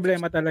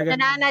problema talaga.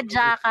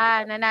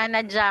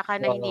 Nananadya ka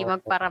na hindi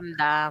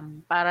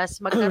magparamdam para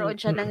magkaroon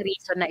siya ng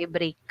reason na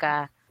i-break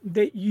ka.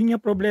 Yun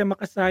yung problema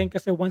ka sa akin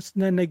kasi once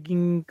na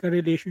naging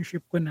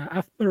ka-relationship ko na,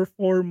 after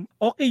 4,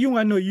 okay yung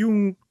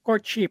yung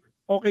courtship,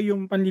 okay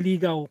yung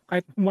panliligaw,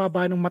 kahit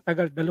humaba ng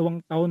matagal,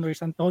 2 taon o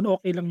 1 taon,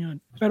 okay lang yun.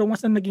 Pero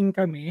once na naging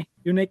kami,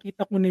 yung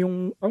nakikita ko na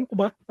yung,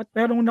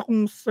 pero na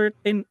kung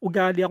certain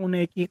ugali ako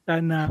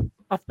nakikita na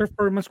after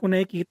 4 months ko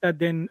nakikita,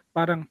 then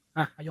parang,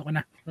 ayoko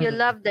na. You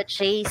love the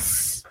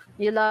chase.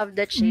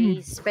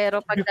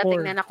 Pero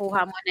pagdating na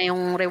nakuha mo na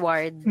yung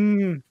reward,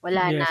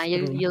 wala na.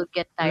 You'll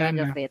get tired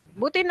of it.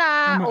 Buti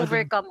na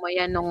overcome mo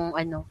yan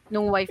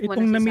nung wife mo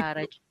na si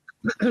Sarah.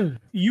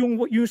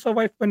 yung sa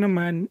wife ko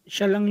naman,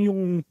 siya lang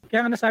yung,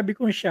 kaya nga nasabi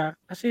ko siya,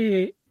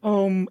 kasi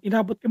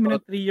inabot kami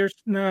ng 3 years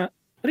na,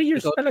 3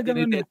 years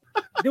talagang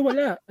Di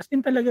wala. As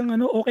in talagang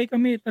okay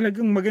kami.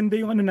 Talagang maganda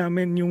yung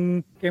namin, yung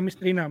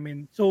chemistry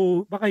namin.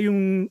 So, baka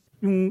yung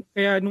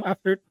kaya nung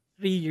after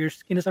 3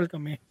 years, kinasal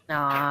kami.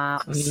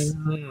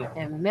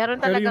 Meron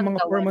talagang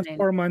pero yung mga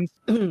 4 months,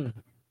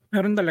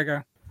 meron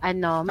talaga.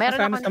 Meron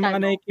sana sa mga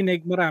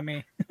nakikinig,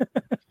 marami.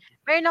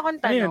 Meron akong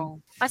tanong.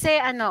 Kasi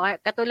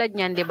katulad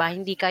niyan, 'di ba?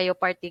 Hindi kayo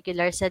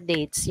particular sa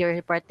dates,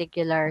 you're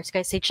particular.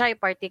 Kasi siya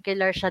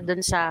particular siya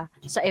dun sa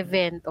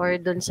event or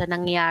dun sa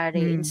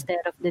nangyari instead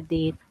of the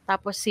date.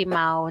 Tapos si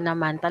Mau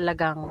naman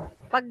talagang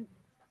pag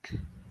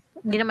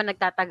hindi naman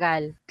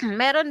nagtatagal.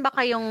 Meron ba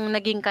kayong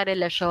naging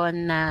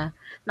karelasyon na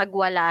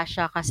nagwala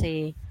siya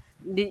kasi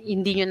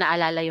hindi nyo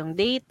naalala yung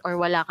date or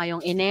wala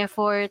kayong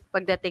in-effort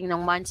pagdating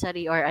ng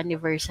monthsary or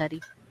anniversary?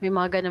 May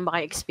mga ganun ba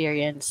kayo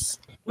experience?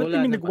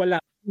 Wala naman. Nagwala?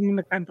 Yung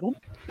nagtantrum?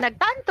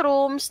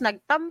 Nagtantrums,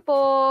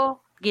 nagtampo,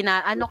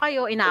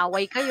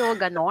 inaway kayo,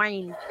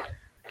 gano'n.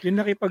 Yung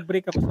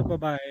nakipag-break ako sa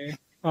babae,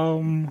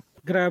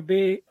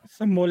 grabe,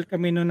 sa mall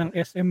kami noon ng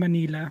SM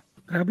Manila.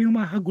 Grabe yung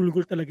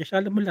mahagulgol talaga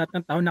siya. Alam mo, lahat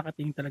ng tao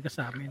nakatingin talaga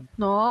sa amin.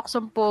 Nox,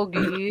 ang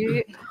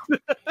pogi.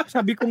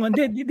 Sabi ko nga,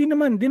 di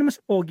naman sa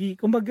pogi.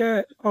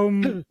 Kumbaga,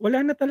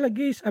 wala na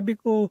talaga eh. Sabi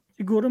ko,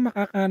 siguro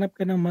makakahanap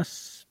ka ng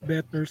mas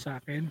better sa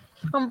akin.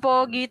 Ang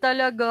pogi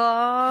talaga.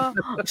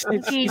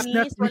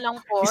 Kinis, walang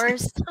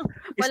force.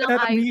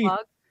 Walang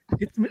eye-fog.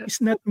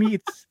 It's not me.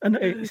 It's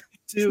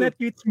not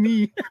you, it's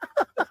me.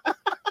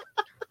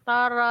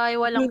 Taray,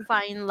 walang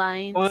fine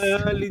lines.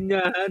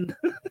 Linyahan.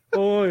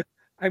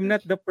 I'm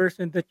not the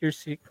person that you're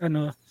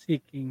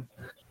seeking.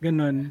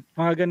 Ganon.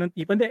 Mga ganon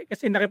tipo. Hindi,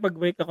 kasi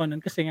nakipag-break ako nun.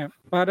 Kasi nga,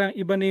 parang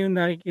iba na yung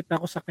nakikita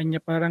ko sa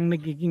kanya. Parang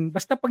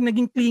basta pag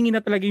naging clingy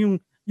na talaga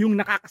yung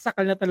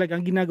nakakasakal na talaga,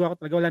 ang ginagawa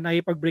ko talaga, wala,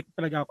 nakipag-break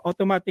talaga ako.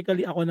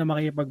 Automatically ako na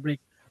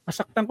makipag-break.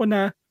 Masaktan ko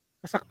na,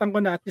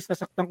 at least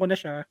nasaktan ko na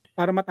siya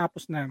para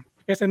matapos na.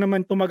 Kasi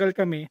naman tumagal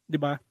kami, di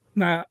ba?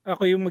 Na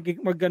ako yung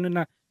mag-gano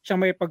na siya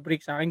may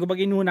pag-break sa akin. Kumbaga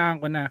inunahan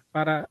ko na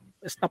para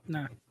stop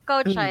na.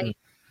 Coach,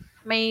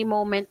 may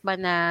moment ba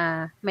na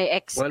may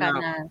ex ka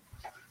na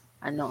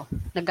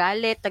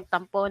nagalit,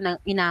 nagtampo,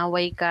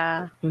 inaway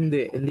ka?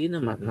 Hindi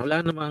naman.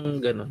 Wala namang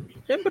ganun.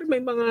 Siyempre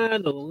may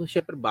mga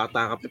siyempre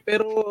bata ka.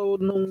 Pero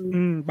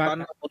nung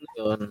panahon na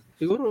yun,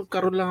 siguro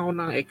karoon lang ako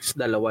ng ex,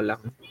 2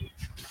 lang.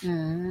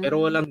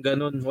 Pero walang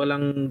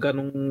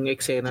ganung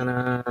eksena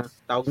na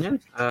tawag niyan.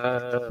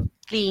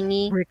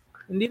 Clingy.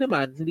 Hindi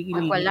naman. Hindi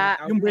wala.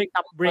 Yung break.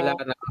 Wala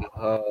na.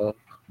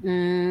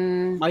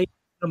 May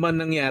naman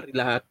nangyari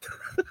lahat.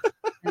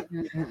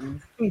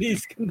 Hindi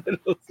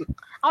skandaloso.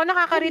 Ako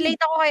nakaka-relate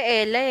ako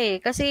kay Ella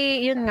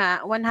kasi yun nga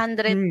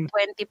 120%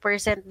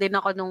 din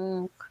ako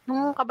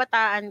nung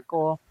kabataan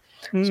ko.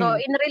 So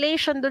in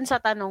relation dun sa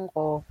tanong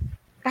ko,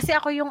 kasi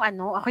ako yung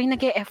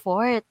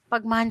nag-e-effort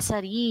pag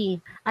monthsary.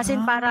 As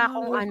in para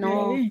akong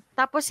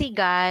tapos si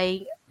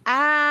Guy,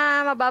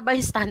 Mababa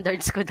yung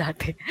standards ko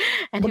dati.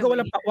 Baga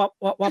walang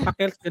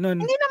wapakels,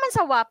 ganun. Hindi naman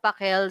sa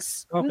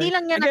wapakels. Okay. Hindi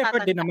lang niya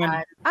Nag-e-effort din naman.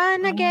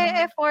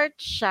 Nag-e-effort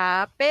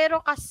siya,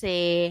 pero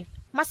kasi,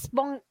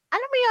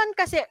 alam mo yun,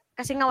 kasi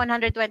nga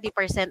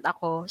 120%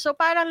 ako. So,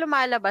 parang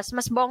lumalabas,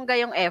 mas bongga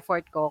yung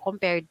effort ko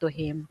compared to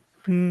him.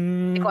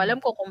 Hindi ko alam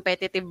kung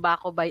competitive ba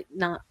ako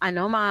ng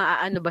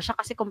ano ba siya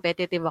kasi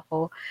competitive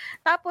ako.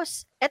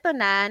 Tapos eto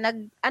na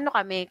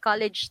kami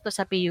college to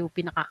sa PUP,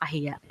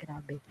 nakakahiya,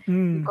 grabe.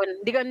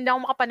 Hindi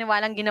ako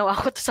makapaniwalang ginawa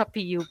ko to sa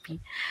PUP.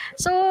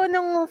 So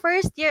nung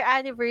first year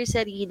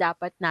anniversary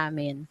dapat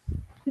namin,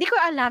 hindi ko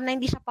alam na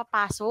hindi siya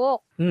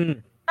papasok.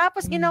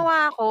 Tapos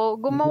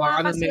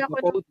gumawa kasi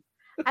ako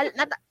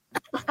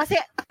kasi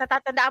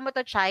natatandaan mo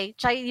to, Chai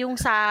yung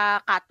sa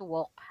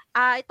catwalk.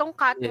 Itong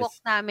catwalk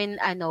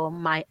namin,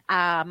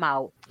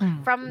 Mau.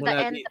 From the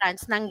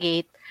entrance ng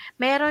gate,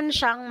 meron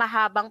siyang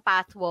mahabang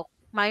pathwalk.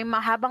 May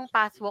mahabang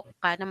pathwalk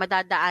ka na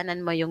madadaanan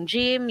mo yung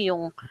gym,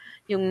 yung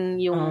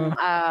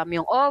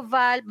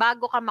oval,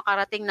 bago ka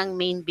makarating ng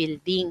main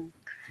building.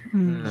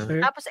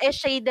 Tapos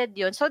shaded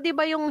yun. So, di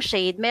ba yung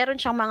shade,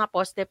 meron siyang mga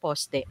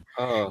poste-poste.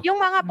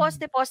 Yung mga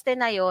poste-poste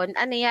na yun,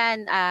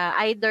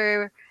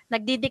 either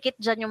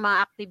nagdidikit dyan yung mga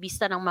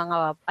aktivista ng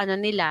mga,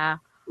 nila,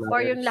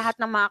 or yung lahat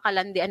ng mga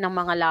kalandian ng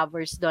mga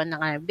lovers doon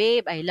na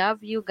babe, I love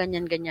you,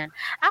 ganyan-ganyan.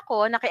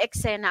 Ako,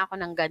 naki-eksena ako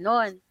ng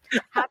ganon.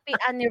 Happy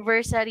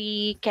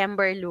anniversary,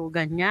 Kimberloo,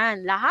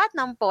 ganyan. Lahat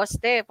ng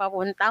poste,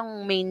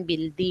 papuntang main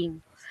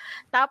building.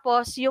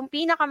 Tapos, yung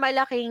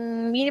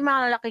pinakamalaking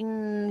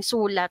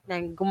sulat na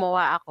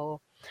gumawa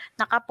ako,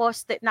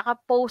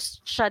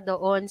 nakapost siya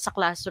doon sa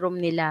classroom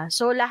nila.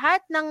 So,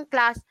 lahat ng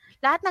klase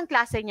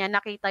niya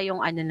nakita yung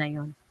na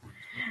yun.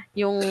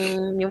 Yung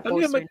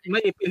poster.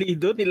 May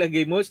apelido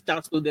nilagay mo sa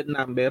student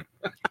number?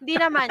 Hindi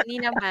naman.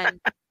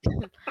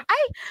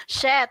 Ay,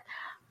 shit.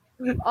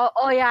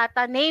 Oo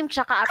yata, name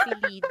tsaka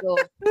apelido.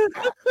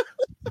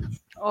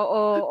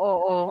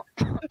 Oo.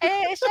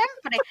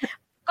 Syempre.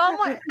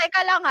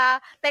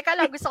 Teka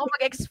lang, gusto ko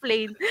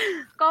mag-explain.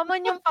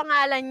 Common yung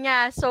pangalan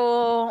niya.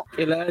 So,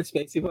 kailangan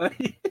specify.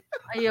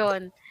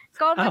 Ayun.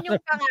 Common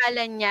yung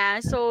pangalan niya.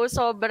 So,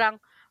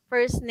 sobrang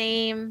first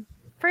name,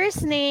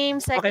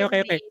 second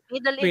name,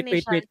 middle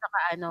initial,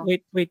 saka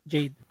Wait,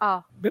 Jade.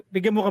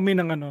 Bigyan mo kami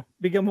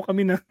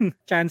ng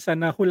chance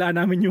na hulaan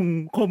namin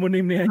yung common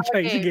name na yan,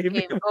 Chay. Sige,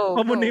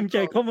 common name,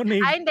 Chay. Common name.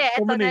 Hindi,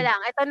 ito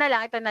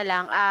na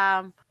lang.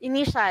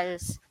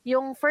 Initials.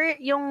 Yung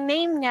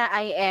name niya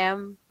I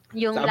am,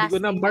 yung sabi last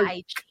name niya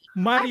I G.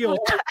 Mario.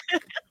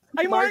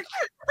 Ay, Mark.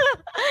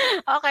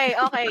 Okay.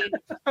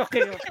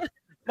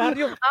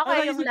 Mario. Okay,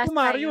 yung last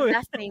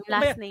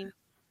name.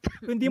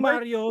 Hindi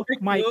Mario,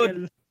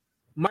 Michael.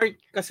 Mark,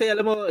 kasi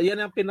alam mo, yan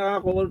ang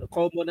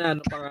pinaka-common na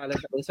pangalan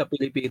sa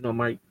Pilipino,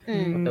 Mark.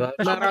 Diba?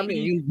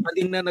 Marami, yung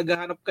baling na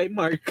naghahanap kay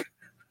Mark.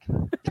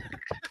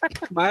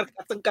 Mark,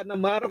 asan ka na,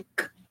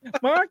 Mark?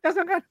 Mark,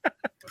 asan ka?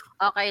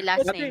 Okay,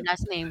 last name.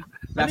 Last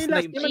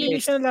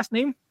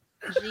name?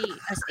 G,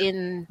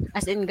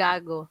 as in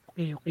gago.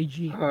 Okay,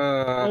 G.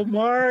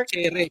 Mark.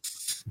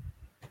 Gutierrez.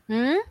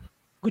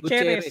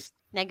 Gutierrez.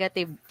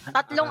 Negative.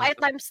 3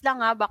 times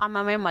lang baka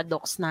mamaya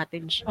madox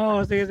natin siya.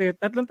 Sige.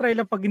 3 try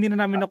lang pag hindi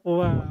na namin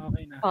nakuha.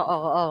 Okay na.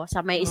 Oo.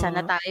 Sa may isa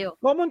na tayo.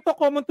 Common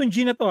tong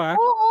G na to, ha?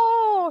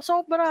 Oo,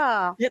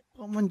 sobra. Yeah,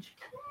 common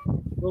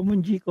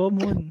G.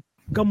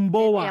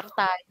 Gamboa.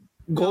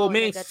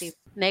 Gomez.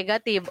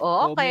 Negative.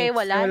 Okay,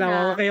 wala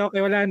na. Okay,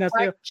 wala na.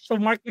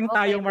 So Mark lang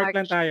tayo.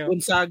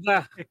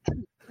 Gonzaga.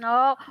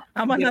 No.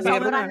 Tama na.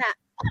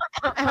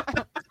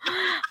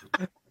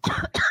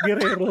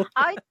 Guerrero.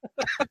 Ay.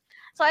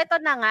 So ito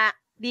na nga,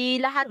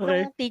 lahat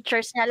ng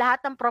teachers niya,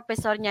 lahat ng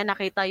professor niya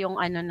nakita yung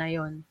na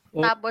yun.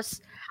 Tapos,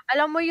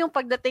 alam mo yung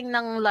pagdating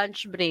ng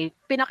lunch break,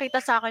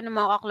 pinakita sa akin ng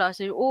mga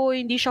kaklase,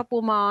 hindi siya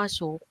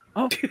pumasok.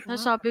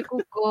 Sabi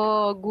ko,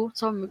 gago.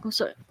 Sabi ko,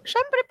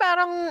 syempre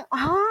parang,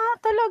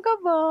 talaga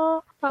ba?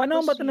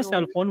 Paano ba ito na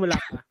cellphone? Wala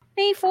ka?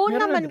 May phone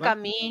naman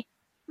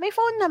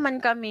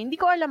kami. Hindi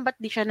ko alam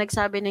ba't di siya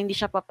nagsabi na hindi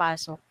siya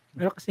papasok.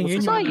 Pero kasi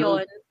ngayon, so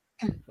yun.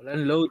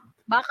 Walang load.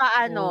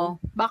 Baka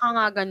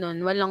nga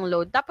ganun, walang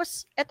load.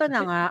 Tapos, eto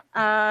na nga,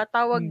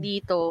 tawag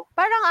dito,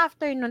 parang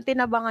after nun,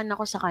 tinabangan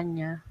ako sa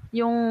kanya.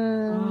 Yung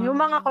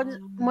mga,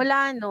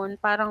 mula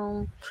nun,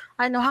 parang,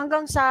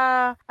 hanggang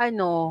sa,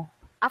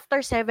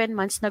 after 7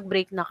 months,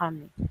 nag-break na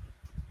kami.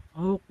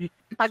 Okay.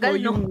 Tagal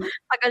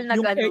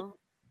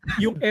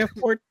yung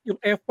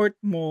effort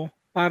mo,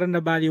 para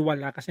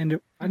nabaliwala. Kasi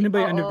ano ba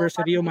yung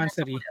anniversary o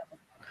monthsary?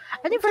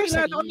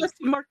 Anniversary.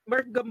 Si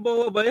Mark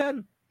Gamboa ba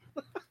yan?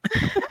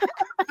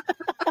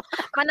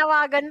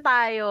 Manawagan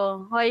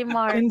tayo. Hoy,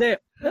 Mark. Hindi.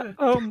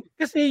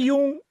 Kasi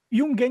yung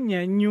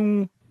ganyan,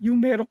 yung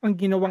meron kang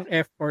ginawang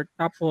effort,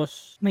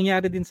 tapos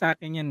nangyari din sa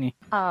akin yan eh.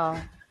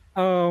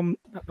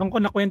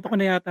 Nakwento ko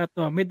na yata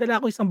to. May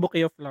dala ko isang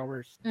bouquet of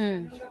flowers.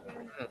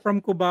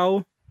 From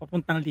Cubao,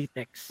 papuntang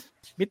Litex.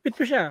 Bitbit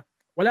ko siya.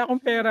 Wala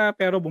akong pera,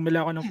 pero bumili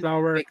ako ng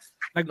flower.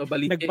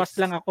 Nagbus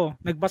lang ako.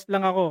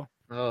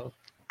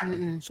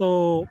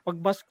 So,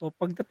 pagbas ko,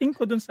 pagdating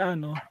ko dun sa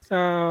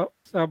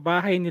sa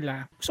bahay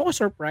nila, gusto ko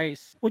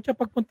surprise. Pucha,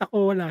 pagpunta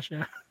ko, wala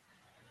siya.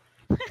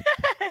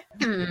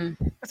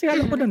 Kasi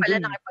alam ko nandun.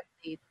 Pala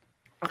nakipag-date.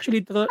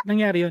 Actually,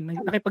 nangyari yun.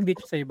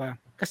 Nakipag-date sa iba.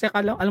 Kasi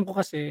alam ko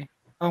kasi,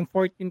 14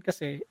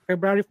 kasi,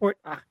 February 4,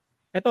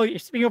 eto,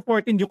 speaking of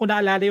 14, di ko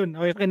naalala yun.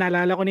 Okay,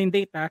 naalala ko na yung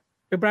date,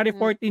 February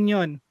 14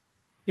 yun.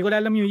 Di ko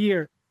alam yung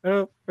year.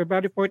 Pero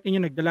February 14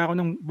 yun, nagdala ako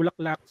ng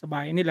bulaklak sa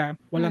bahay nila.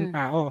 Walang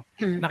tao.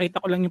 Nakita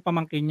ko lang yung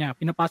pamangkin niya.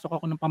 Pinapasok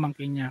ako ng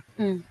pamangkin niya.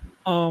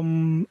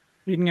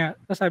 Yun nga.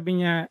 Tapos sabi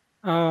niya,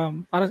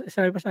 para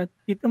sabi pa sa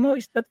tita mo,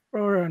 is that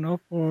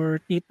for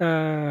tita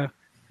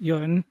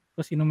yun?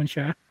 O sino man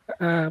siya.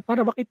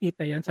 Para bakit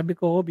tita yan? Sabi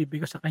ko,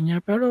 bibigay ko sa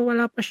kanya. Pero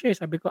wala pa siya.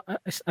 Sabi ko,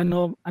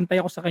 antay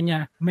ako sa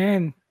kanya.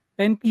 Man,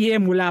 10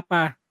 p.m. wala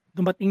pa.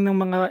 Dumating ng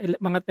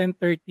mga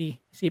 10:30.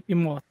 Isipin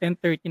mo,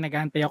 10:30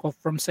 nag-aantay ako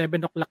from 7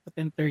 o'clock to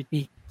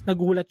 10:30.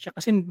 Nagulat siya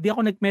kasi hindi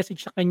ako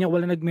nag-message sa kanya,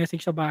 wala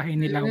nag-message sa bahay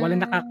nila.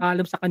 Wala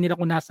nakakaalam sa kanila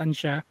kung nasan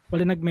siya.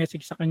 Wala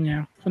nag-message sa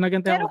kanya. So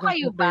nag-aantay ako.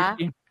 Pero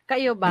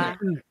kayo ba?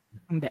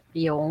 Hindi.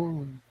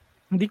 Yung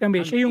hindi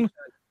kami. Siya yung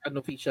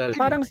unofficial.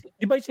 Parang,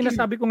 di ba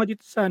sinasabi ko nga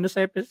dito sa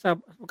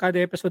kada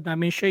episode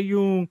namin, siya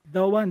yung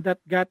the one that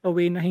got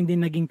away na hindi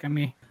naging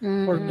kami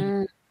for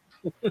me.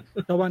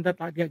 The one that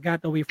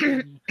got away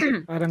from me.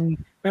 Parang,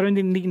 pero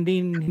hindi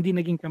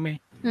naging kami.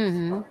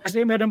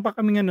 Kasi meron pa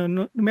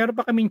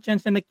kaming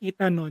chance na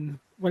nakita nun.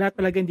 Wala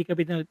talaga, hindi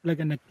kami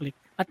talaga nag-click.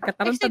 At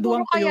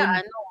katarantaduhan ko yun.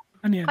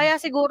 Ano yan? Kaya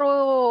siguro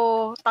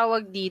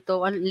tawag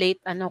dito,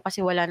 late kasi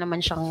wala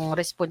naman siyang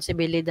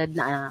responsibilidad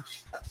na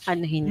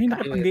hindi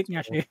nakapag-date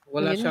nga siya.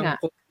 Wala siyang,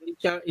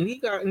 hindi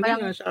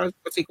nga siya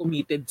kasi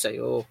committed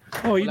sa'yo.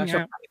 Wala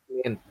siyang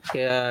commitment.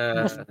 Kaya,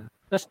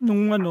 tas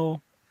nung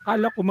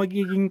kala ko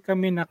magiging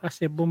kami na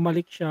kasi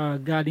bumalik siya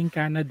galing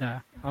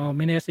Canada.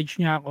 Minessage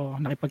niya ako,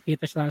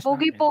 nakipagkita siya sa akin.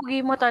 Pogi-pogi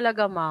mo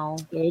talaga, Mau.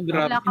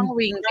 Grabe. Wala kang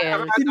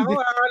winkle.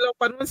 Akala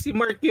pa naman si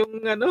Mark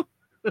yung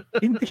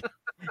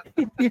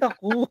hindi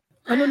ako.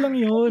 Ano lang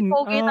yun?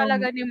 Pogi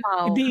talaga ni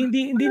Mau.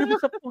 Hindi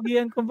naman sa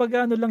pogian.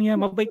 Kumbaga lang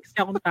yan, mabait kasi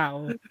akong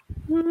tao.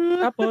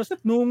 Tapos,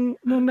 nung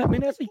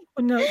minessage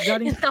ko na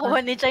galing... Yung tawa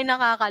ni Chay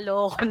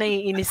nakakaloko,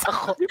 naiinis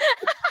ako.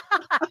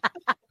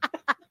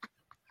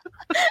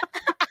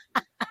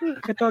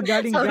 Ito,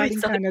 galing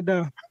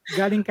Canada.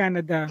 Galing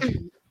Canada.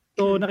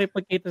 So,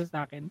 nakipagkita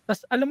sa akin.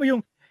 Tapos, alam mo yung,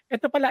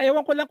 ito pala,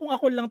 ewan ko lang kung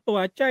ako lang to,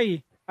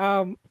 Chay.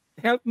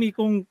 Help me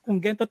kung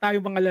ganito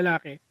tayo mga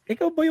lalaki.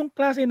 Ikaw ba yung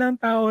klase ng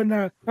tao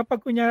na kapag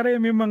kunyari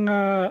may mga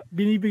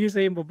binibigay sa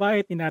yung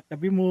babae,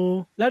 tinatabi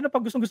mo. Lalo na pag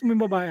gusto mo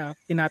yung babae,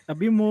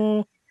 tinatabi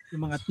mo,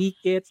 yung mga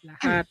tickets,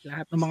 lahat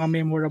ng mga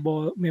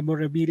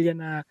memorabilia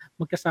na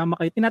magkasama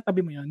kayo,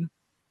 tinatabi mo yun?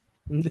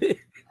 Hindi.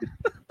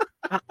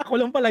 Ako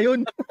lang pala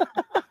yun.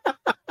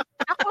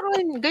 Ako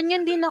rin,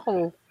 ganyan din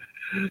ako.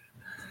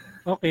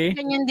 Okay.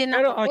 Ganyan din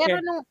ako. Okay.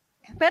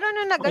 Pero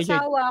nung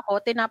nag-asawa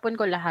ako, tinapon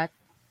ko lahat.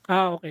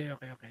 Okay.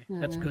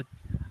 That's good.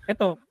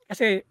 Ito,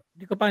 kasi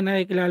di ko pa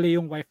nakikilala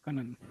yung wife ko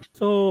nun.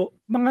 So,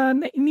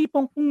 mga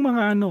inipong kong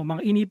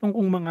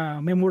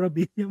mga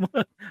memorabilia,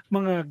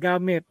 mga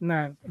gamit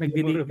na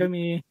nag-delete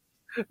kami.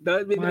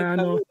 Dahil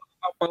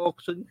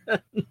pa-auction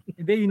yan.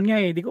 Hindi, yun nga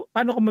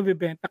paano ko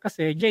mabibenta?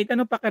 Kasi, Jade,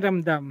 ano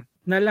pakiramdam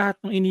na lahat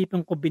ng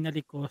inipong ko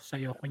binalik ko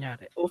sa'yo,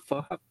 kunyari? Oh,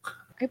 fuck.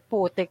 Ay,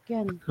 putek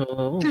yan.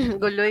 Oo.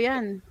 Gulo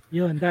yan.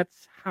 Yun,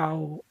 that's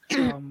how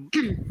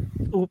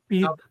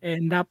stupid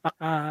and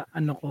napaka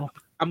ko.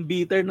 Ang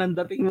bitter ng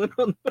dating mo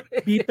nun,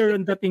 pre. Bitter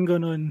ang dating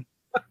ko nun.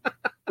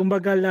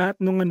 Kumbaga lahat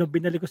nung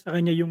binalik ko sa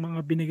kanya yung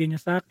mga binigay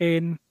niya sa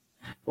akin.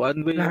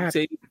 One way of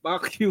saying,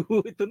 fuck you.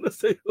 Ito na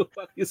sa'yo.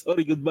 Fuck you,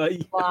 sorry,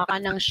 goodbye. Buka ka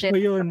ng shit.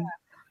 So yun.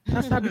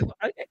 Sabi ko,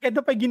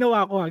 ito pa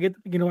ginawa ko.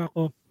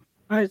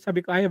 Sabi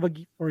ko, I have a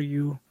gift for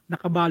you.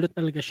 Nakabalot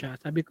talaga siya.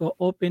 Sabi ko,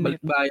 open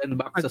it. Balikbayan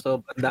box sa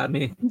sobrang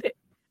dami.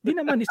 Hindi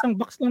naman, isang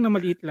box lang na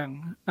maliit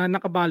lang.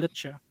 Nakabalot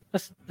siya.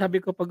 Tapos sabi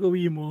ko, pag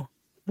uwi mo,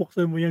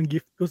 buksan mo yung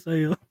gift ko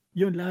sa'yo.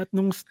 Yun, lahat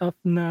ng stuff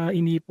na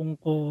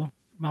inipong ko,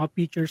 mga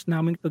pictures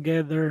namin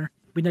together,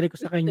 binalik ko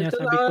sa kanya.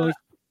 Sabi ko,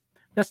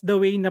 that's the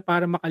way na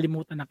para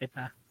makalimutan na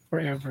kita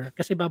forever.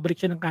 Kasi babalik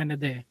siya ng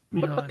Canada eh.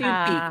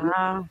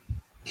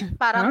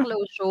 Parang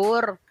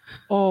closure.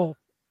 Oh,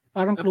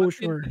 parang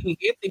closure.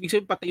 Ibig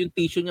sabihin pati yung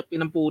tissue niya,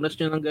 pinampunas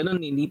niya ng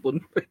gano'n,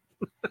 inipon.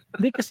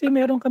 Hindi kasi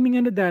meron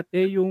kaming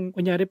dati, yung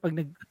kunyari pag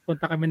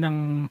nagpunta kami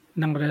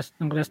ng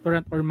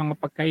restaurant or mga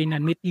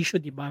pagkainan, may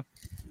tissue, di ba?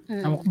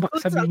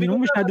 Baka sabihin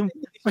mo,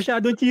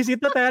 masyadong cheesy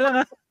to, tayo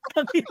lang ha.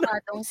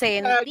 Masyadong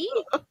senti.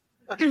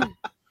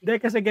 Hindi,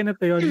 kasi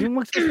ganito yun.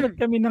 Yung magsusunod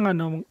kami ng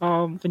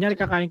kunyari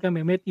kakain kami,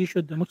 may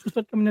tissue doon.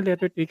 Magsusunod kami ng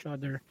letter to each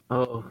other.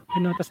 Oo.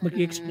 Tapos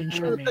mag-exchange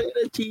kami.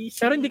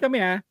 Pero hindi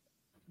kami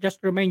just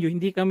remind you,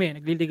 hindi kami.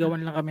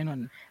 Nagliligawan lang kami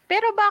nun.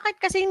 Pero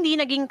bakit kasi hindi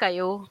naging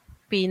kayo?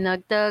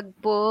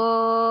 Pinagtagpo.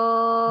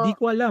 Di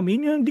ko alam.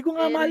 Yun, di ko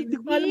nga alam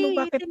kung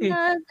bakit eh.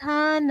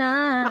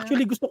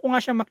 Actually, gusto ko nga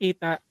siya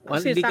makita.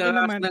 Kasi Hindi sa akin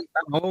ka naman.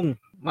 nagtanong.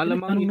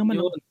 Malamang Nagtanong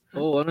naman yun.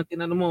 Oo, anong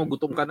tinanong mo?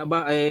 Gutom ka na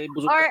ba?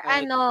 Busog Or ka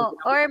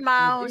or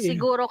Mau, Hindi.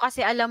 siguro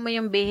kasi alam mo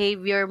yung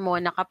behavior mo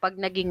na kapag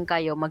naging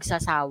kayo,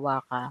 magsasawa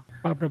ka.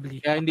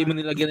 Probably. Kaya hindi mo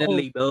nilagyan ng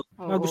label.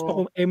 Gusto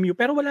ko MU.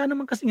 Pero wala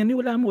naman kasi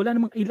wala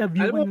namang I love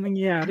you Alam mo, na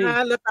nangyayari.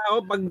 Nahalata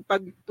ako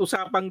pag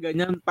usapang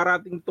ganyan,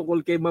 parating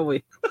tukol kay Mau eh.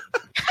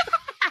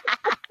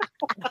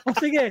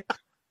 Sige.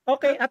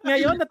 Okay, at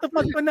ngayon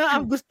natupad ko na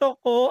ang gusto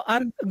ko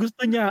at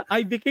gusto niya.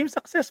 I became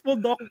successful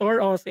doctor.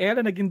 Si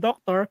Ella naging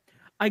doctor.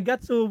 I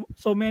got so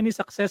many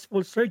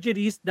successful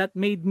surgeries that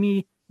made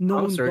me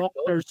known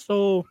doctor.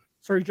 So,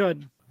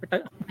 surgeon.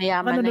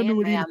 Mayaman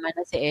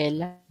na si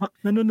Ella.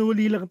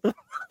 Nanunuli lang to.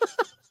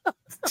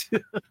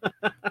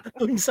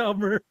 Tuwing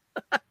summer.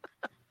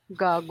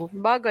 Gago.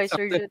 Bagay,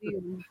 surgery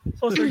yun.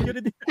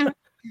 Surgery din.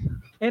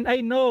 And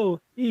I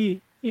know he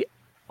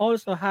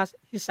also has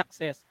his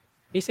success.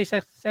 He's a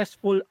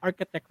successful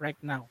architect right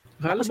now.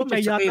 Alam mo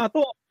may sakit?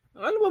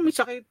 Alam mo may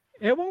sakit?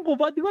 Ewan ko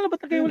ba? Di ko alam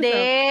ba't kayo Hindi.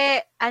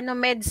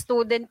 Med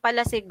student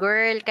pala si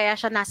girl. Kaya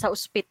siya nasa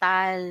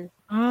ospital.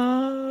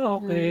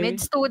 Okay.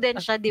 Med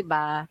student siya, di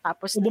ba?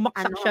 Tapos,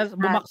 bumaksak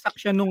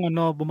siya nung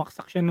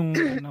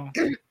ano.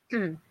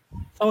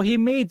 So, he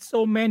made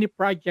so many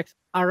projects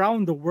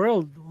around the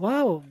world.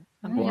 Wow.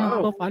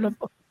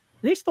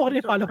 May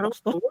story ni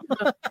Palafox to.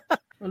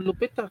 Ang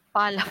lupit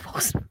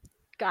Palafox.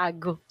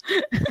 Gago.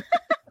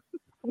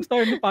 Ang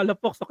story ni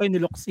Palafox, okay, ni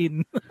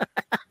Loxin.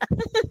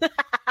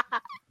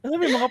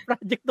 May mga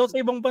project daw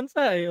sa ibang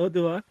bansa eh. O,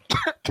 di ba?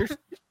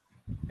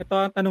 Ito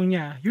ang tanong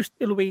niya. You're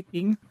still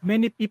waiting?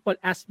 Many people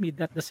ask me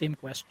that the same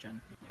question.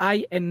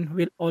 I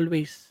will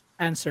always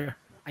answer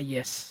a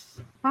yes.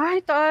 Ay,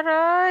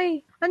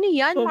 taray. Ano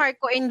yan,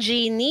 Marco and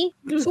Jeannie?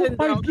 So,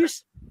 5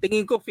 years.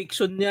 Tingin ko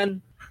fiction yan.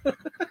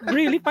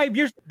 Really? 5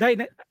 years?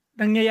 Dahil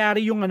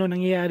nangyayari yung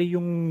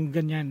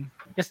ganyan.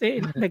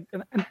 Kasi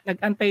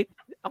nag-antay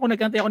ako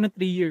ng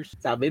 3 years.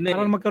 Sabi na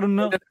parang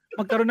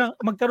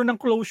magkaroon ng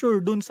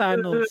closure dun sa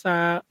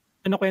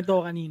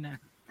kwento ko kanina.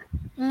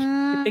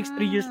 It takes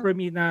 3 years for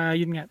me na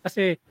yun nga.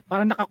 Kasi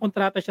parang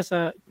nakakontrata siya sa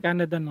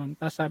Canada noon.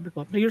 Tapos sabi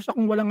ko, 3 years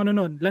akong walang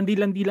noon.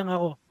 Landi-landi lang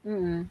ako.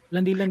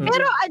 Landi-landi.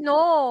 Pero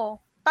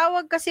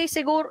tawag kasi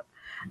siguro,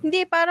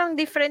 hindi, parang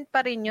different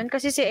pa rin yun.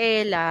 Kasi si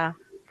Ella,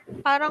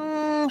 parang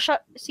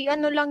si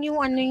lang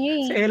yung niya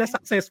eh. Si Ella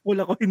successful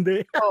ako,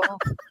 hindi. Oo.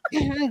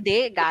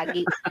 Hindi,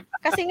 gagi.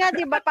 Kasi nga,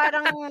 di ba,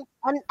 parang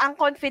ang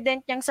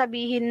confident niyang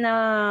sabihin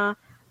na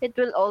it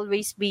will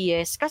always be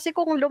yes. Kasi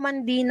kung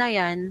lumandi na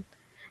yan,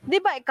 di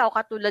ba ikaw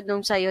katulad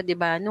nung sa'yo, di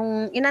ba,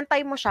 nung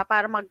inantay mo siya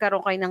para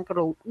magkaroon kayo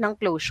ng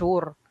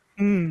closure.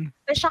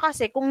 Siya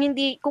kasi, kung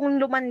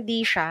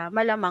lumandi siya,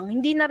 malamang,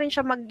 hindi na rin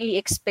siya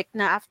mag-i-expect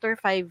na after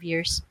 5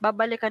 years,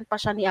 babalikan pa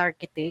siya ni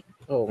architect.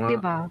 Oo nga. Di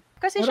ba?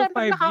 Kasi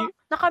syempre,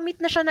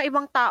 nakamit na siya ng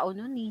ibang tao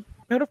nun eh.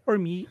 Pero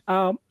for me,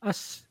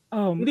 as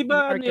hindi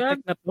ba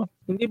architect na to?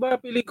 Hindi ba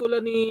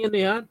pelikula ni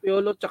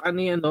Piolo tsaka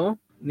ni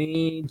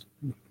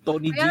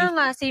Tony G? Kaya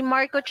nga, si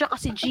Marco tsaka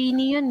si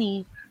Jeannie yun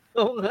eh.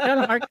 Oo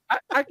nga.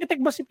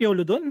 Architect ba si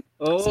Piolo doon?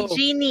 Oh. Si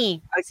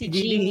Jeannie. Si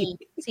Jeannie.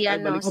 Si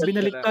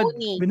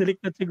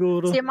binaliktad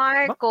siguro. Si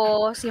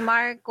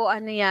Marco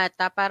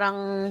yata,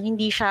 parang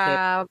hindi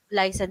siya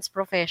licensed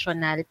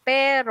professional.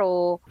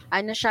 Pero,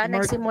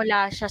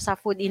 nagsimula siya sa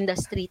food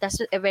industry,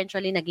 tapos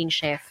eventually naging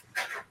chef.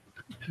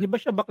 Di ba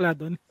siya bakla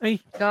doon? Ay.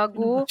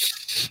 Gago.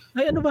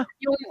 Ay, ano ba?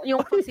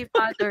 Yung si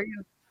father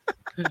yun.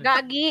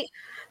 Gagi.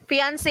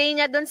 Fiancé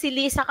niya doon si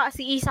Isa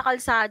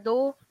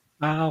Calzado.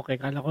 Okay.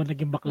 Kala ko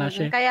naging bakla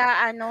siya.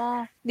 Kaya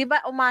di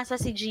ba umasa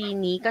si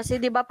Jeannie? Kasi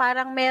di ba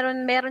parang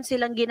meron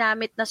silang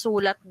ginamit na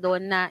sulat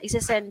doon na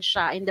isesend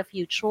siya in the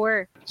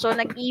future. So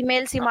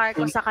nag-email si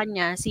Marco sa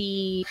kanya,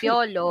 si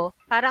Piolo,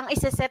 parang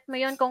iseset mo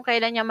yon kung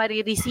kailan niya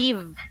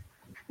marireceive.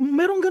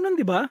 Meron ganun,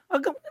 di ba?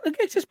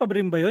 Nag-exist pa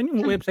rin ba yun,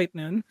 yung website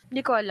na yun?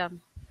 Hindi ko alam.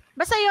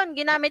 Basta yon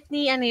ginamit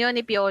ni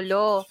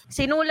Piolo.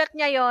 Sinulat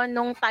niya yon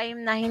nung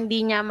time na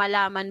hindi niya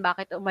malaman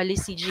bakit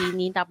umalis si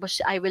Jeannie. Tapos,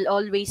 I will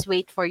always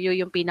wait for you,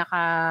 yung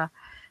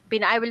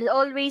I will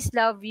always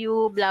love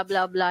you, blah,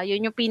 blah, blah.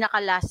 Yun yung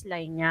pinaka-last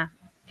line niya.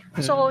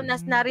 So,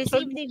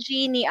 na-receive ni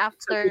Jeannie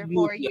after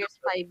 4 years,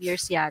 5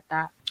 years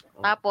yata.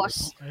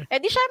 Tapos,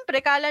 di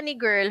syempre, kala ni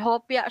girl,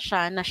 hopya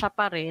siya na siya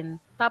pa rin.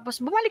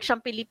 Tapos, bumalik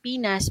siyang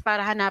Pilipinas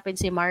para hanapin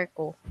si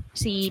Marco,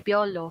 si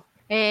Piolo.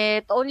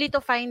 Only to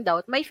find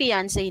out, may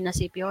fiancé na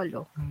si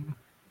Piolo.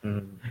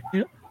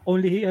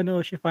 Only,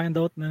 she find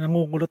out na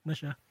nangunkulot na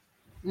siya.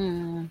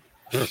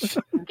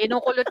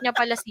 Kinukulot niya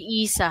pala si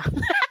Isa.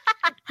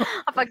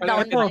 Kapag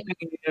down na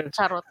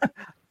charot.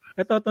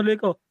 Ito, tuloy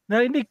ko.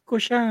 Narinig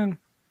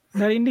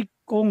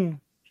kong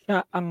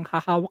siya ang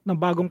hahawak ng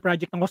bagong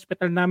project ng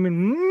hospital namin.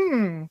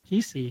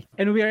 Cheesy.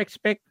 And we are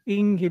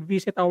expecting he'll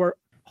visit our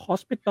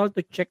hospital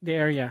to check the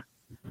area.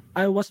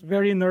 I was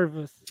very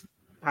nervous.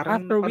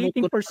 After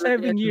waiting for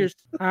 7 years.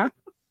 Ha?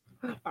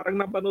 Parang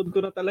napanood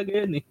ko na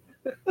talaga yan eh.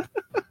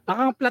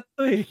 Parang plot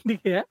to eh.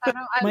 Hindi kaya?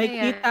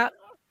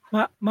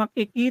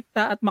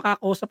 makikita at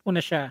makakausap ko na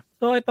siya.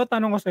 So ito,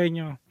 tanong ko sa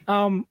inyo.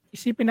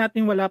 Isipin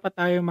natin wala pa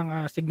tayong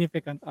mga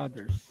significant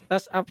others.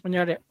 Tapos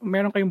kunyari,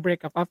 meron kayong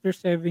breakup after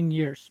 7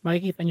 years,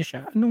 makikita niyo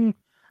siya. Anong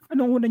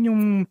una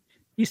niyong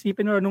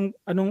isipin or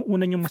anong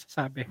una niyong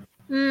masasabi?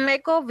 May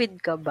COVID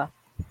ka ba?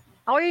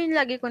 Ako yung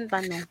lagi kong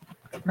tanong.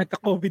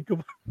 Nagka-COVID ka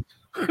ba?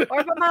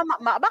 Or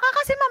baka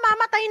kasi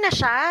mamamatay na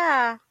siya.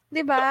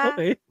 'Di ba?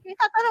 Okay.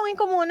 Tatanungin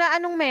ko muna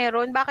anong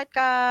meron, bakit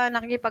ka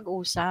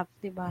nakikipag-usap,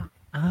 'di ba?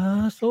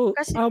 So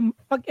Kasi,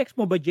 pag ex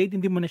mo ba, Jade,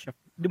 hindi mo na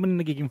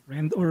nagiging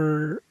friend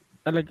or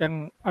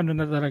talagang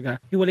na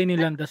talaga, hiwalay ni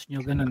landas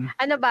nyo, ganun?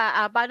 Ano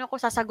ba, paano ko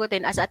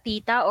sasagutin? As a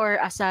tita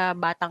or as a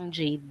batang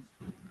Jade?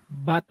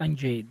 Batang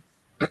Jade.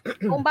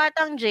 Kung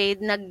batang Jade,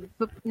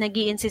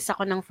 nag-i-insist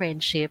ako ng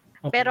friendship.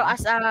 Okay. Pero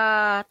as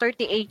a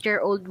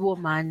 38-year-old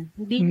woman,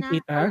 hindi na.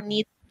 Tita?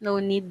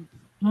 No need.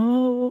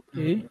 Oh,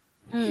 okay.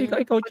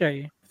 Ikaw,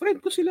 Chay. Friend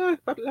ko sila,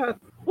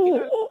 lahat.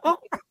 Ako,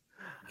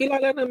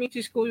 Kilala na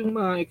misis ko yung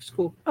mga ex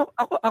ko.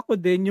 Ako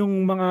din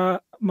yung mga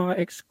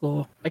ex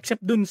ko,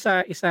 except dun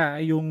sa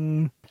isa,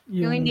 yung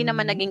hindi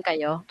naman naging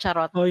kayo,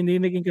 charot. Hindi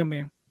naging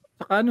kami.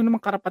 Saka naman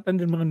karapatan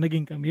din mga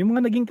naging kami. Yung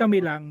mga naging kami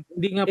lang,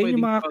 hindi nga pwede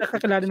yung mga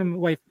kakilala ng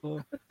wife ko.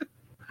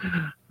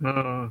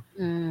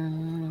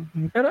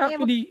 Pero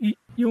actually,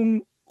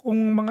 yung kung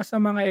sa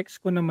mga ex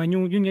ko naman,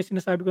 yun yung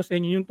sinasabi ko sa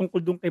inyo, yung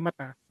tungkol dun kay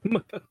Mata.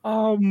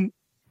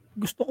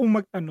 Gusto kong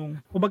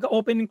magtanong. Kumbaga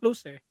open and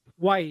close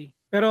Why?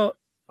 Pero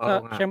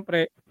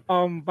syempre,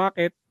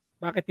 bakit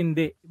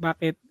hindi?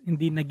 Bakit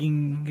hindi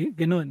naging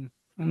ganun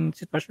ang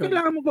sitwasyon?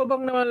 Kailangan mo ba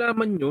bang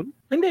nalaman yun?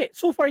 Hindi.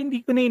 So far,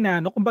 hindi ko na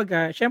inano.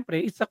 Kumbaga, syempre,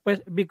 it's a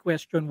big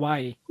question.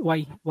 Why?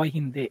 Why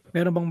hindi?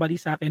 Meron bang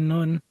mali sa akin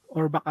nun?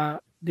 Or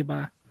baka, di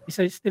ba? It's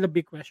still a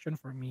big question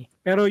for me.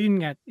 Pero yun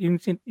nga,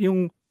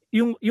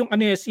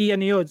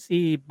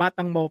 si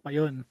Batang Mo pa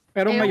yun.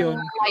 Pero ngayon,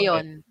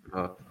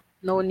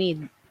 no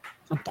need.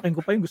 santukin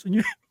ko pa yung gusto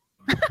niyo.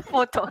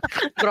 Photo.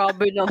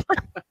 Grabe naman.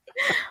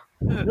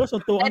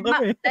 Suntukan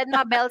kami.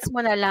 Deadma bells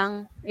mo na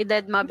lang.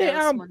 I-deadma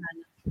bells mo na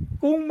lang.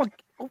 Kung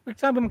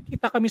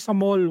magkita kami sa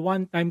mall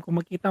one time, kung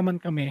magkita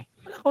man kami,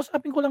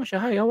 kausapin ko lang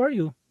siya, hi, how are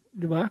you?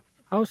 Di ba?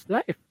 How's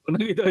life?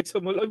 Kung nakita sa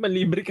mall,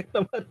 malibre ka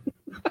naman.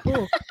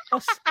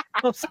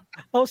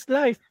 How's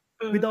life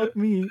without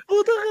me?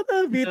 Puta ka na,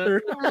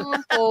 bitter.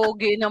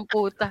 Pogi ng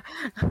puta.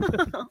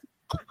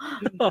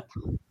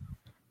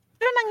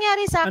 Pero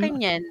nangyari sa akin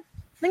yan.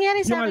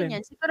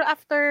 Siguro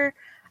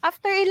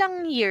after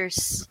ilang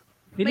years,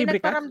 may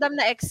nagparamdam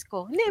na ex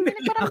ko. Hindi, may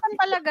nagparamdam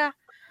talaga.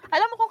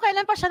 Alam mo kung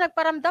kailan pa siya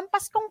nagparamdam?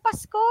 Paskong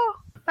Pasko.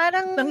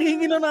 Parang...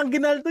 Nanghingi na ng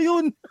ginaldo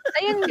yun.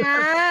 Ayun nga.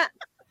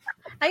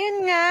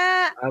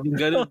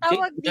 Ganun.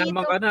 Tawag dito.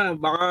 Naman ka na.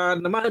 Baka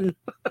naman.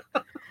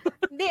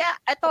 Hindi,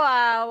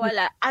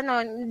 wala.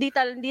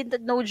 Hindi,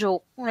 no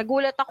joke.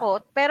 Nagulat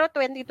ako. Pero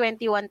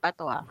 2021 pa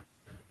to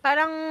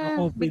Parang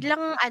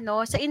biglang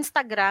sa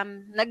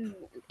Instagram,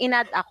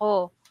 nag-inad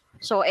ako.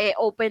 So,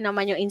 open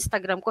naman yung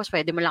Instagram ko. So,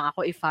 pwede mo lang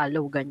ako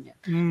i-follow, ganyan.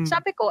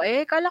 Sabi ko,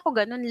 kala ko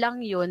ganun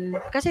lang yun.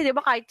 Kasi, di ba,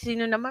 kahit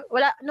sino naman,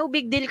 no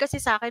big deal kasi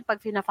sa akin pag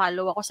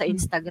fina-follow ako sa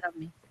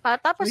Instagram.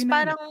 Tapos,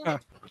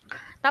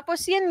 tapos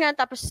yun nga,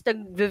 tapos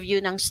nag-review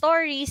ng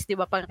stories, di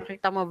ba, pag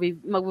nakita mo,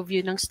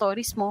 mag-review ng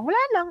stories mo,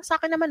 wala lang. Sa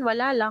akin naman,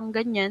 wala lang,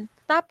 ganyan.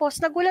 Tapos,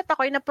 nagulat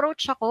ako,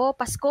 in-approach ako,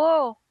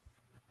 Pasko.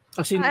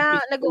 Kasi,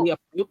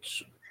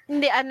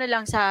 hindi,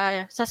 lang,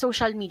 sa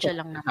social media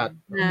lang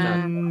naman.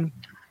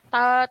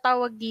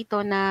 Tawag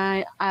dito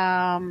na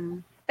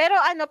pero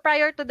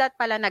prior to that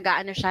pala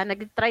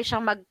nag-try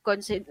siyang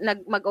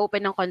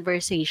mag-open ng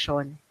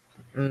conversation.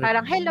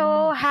 Parang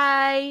hello,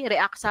 hi,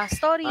 react sa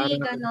story,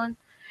 ganun.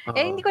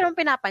 Hindi ko naman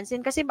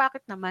pinapansin kasi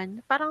bakit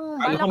naman? Parang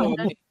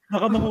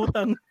baka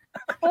mangutang.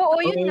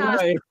 Oo, yun na.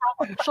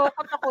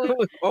 Shokot ako.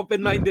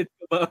 Open-minded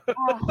ka ba?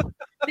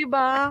 Di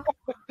ba?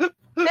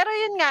 Pero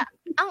yun nga,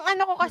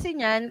 ang ko kasi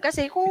niyan,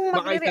 kasi kung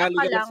magre-react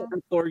ka lang,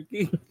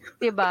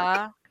 di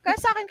ba? Kaya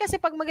sa akin kasi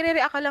pag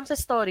magre-react ka lang sa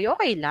story,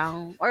 okay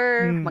lang.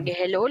 Or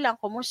mag-hello lang,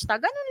 kumusta,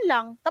 ganun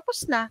lang.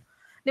 Tapos na.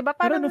 'Di ba?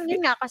 Parang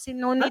yun nga kasi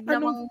no need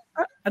namang...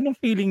 Anong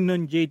feeling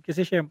nun, Jade?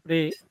 Kasi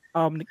syempre,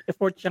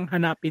 nag-effort siyang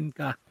hanapin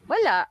ka.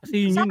 Wala.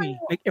 Kasi yun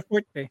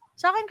nag-effort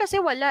Sa akin kasi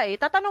wala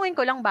Tatanungin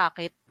ko lang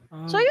bakit.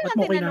 So yun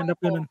ang tinanong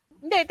ko.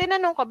 Hindi,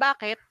 tinanong ko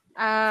bakit.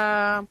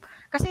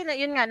 Kasi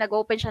yun nga,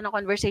 nag-open siya ng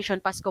conversation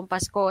Paskong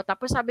Pasko.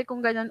 Tapos sabi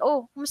kong ganun,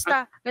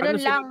 kumusta?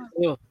 Ganun lang.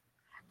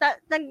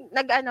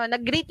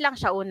 Nag-greet lang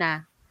siya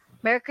una.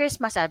 Merry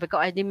Christmas, sabi ko,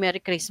 di Merry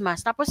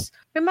Christmas. Tapos,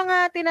 may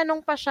mga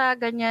tinanong pa siya,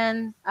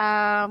 ganyan,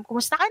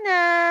 kumusta ka na?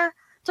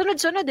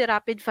 Sunod-sunod,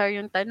 rapid fire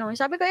yung tanong.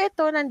 Sabi ko,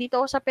 nandito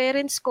ako sa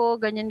parents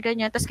ko,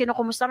 ganyan-ganyan. Tapos,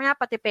 kinukumusta niya,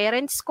 pati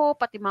parents ko,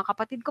 pati mga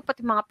kapatid ko,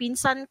 pati mga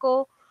pinsan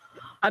ko.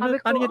 Ano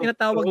niya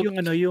tinatawag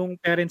yung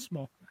parents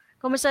mo?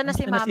 Kumusta na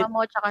si mama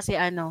mo, tsaka si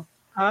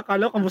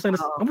Akala ko, kumusta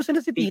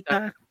na si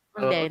tita?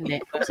 Hindi.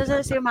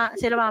 Basta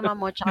sila mama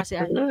mo tsaka si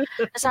ano.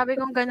 Sabi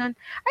kong ganun,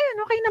 ayun,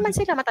 okay naman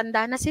sila,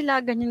 matanda na sila,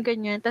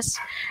 ganyan. Tapos,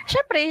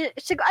 syempre,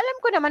 alam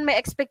ko naman may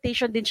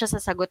expectation din siya sa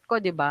sagot ko,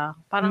 di ba?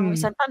 Parang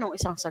isang tanong,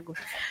 isang sagot.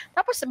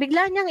 Tapos,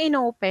 bigla niyang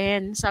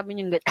inopen. Sabi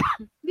niya,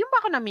 hindi ba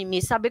ako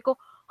namimiss? Sabi ko,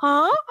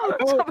 ha?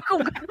 Sabi ko,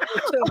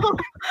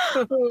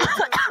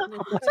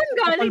 saan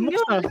galing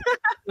yun?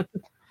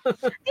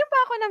 Hindi ba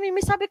ako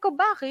namimiss? Sabi ko,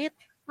 bakit?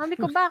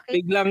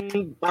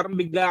 Parang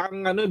bigla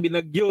kang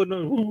binagyo,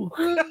 no?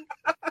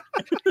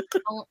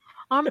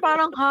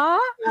 Parang, ha?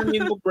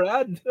 Amin mo,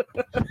 Brad.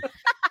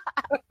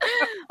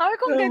 Sabi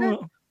ko,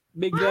 ganun.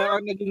 Bigla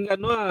kang naging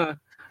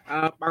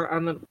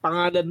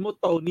pangalan mo,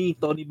 Tony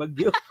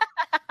Bagyo.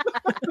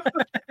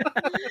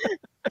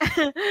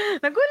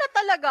 Nagulat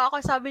talaga ako,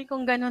 sabi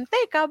kong ganun,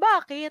 teka,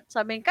 bakit?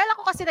 Sabi, kala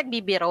ko kasi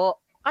nagbibiro.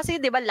 Kasi,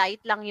 di ba,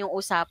 light lang yung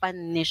usapan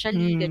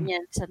initially,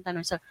 ganyan, isang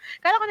tanong. So,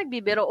 kala ko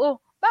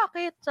nagbibiro,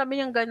 bakit?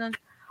 Sabi niya ganun.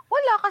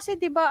 Wala kasi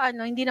 'di ba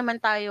hindi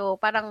naman tayo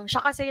parang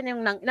siya kasi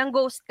yung nang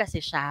ghost kasi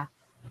siya.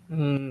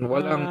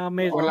 Walang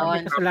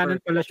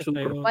kasalanan pala siya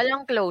sa'yo.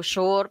 Walang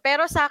closure.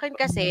 Pero sa akin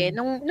kasi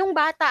nung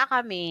bata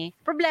kami,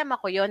 problema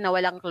ko 'yon na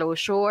walang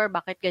closure.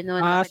 Bakit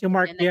ganoon? Si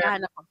Mark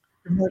yan.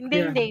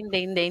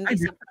 Hindi.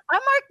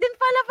 Mark din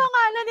pala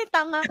pangalan ni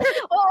Tanga.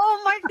 Oo,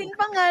 Mark din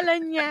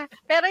pangalan niya.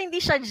 Pero hindi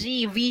siya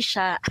G, V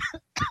siya.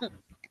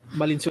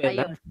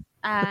 Valenzuela?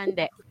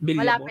 Hindi.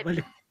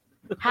 Malapit.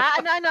 Ha?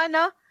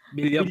 Ano?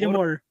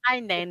 Billiamore.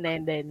 Ay, hindi.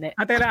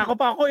 Tera,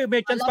 ako,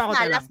 may chance pa ako.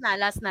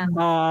 Last na.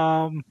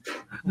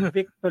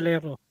 Vic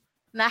Tolero.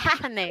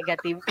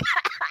 Negative.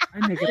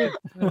 Negative.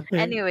 Okay.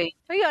 Anyway,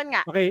 so yun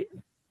nga. Okay.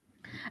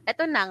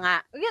 Eto na nga.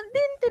 Yan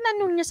din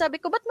tinanong niya,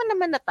 sabi ko, ba't mo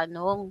naman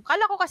natanong?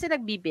 Kala ko kasi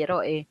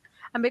nagbibiro eh.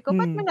 Sabi ko,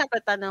 ba't mo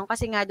natatanong?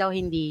 Kasi nga daw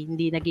hindi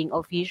naging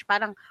official.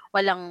 Parang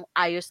walang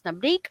ayos na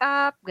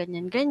breakup,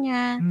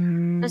 ganyan.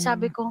 So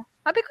sabi ko,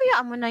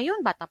 yaan mo na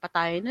yun. Bata pa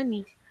tayo nun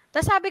eh.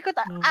 Tapos sabi ko,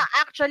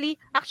 actually,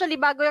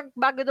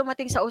 bago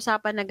dumating sa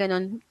usapan na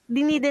ganun,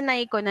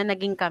 dinideny ko na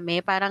naging kami.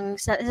 Parang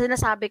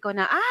sinasabi ko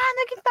na,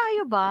 naging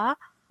tayo ba?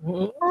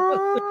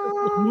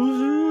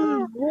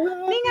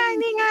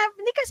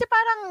 Hindi kasi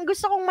parang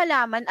gusto kong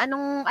malaman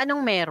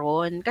anong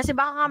meron. Kasi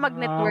baka nga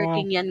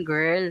mag-networking yan,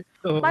 girl.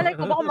 Malay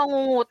ko baka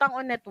mangungutang o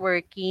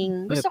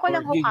networking. Gusto ko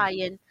lang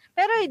hukayin.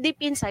 Pero deep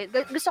inside,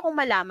 gusto kong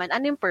malaman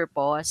ano yung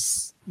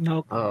purpose.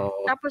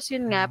 Tapos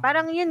yun nga,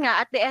 parang yun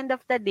nga, at the end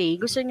of the day,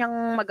 gusto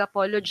niyang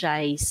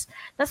mag-apologize.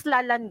 Tapos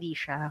lalandi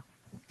siya.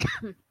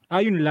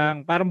 Yun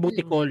lang. Parang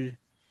butikol.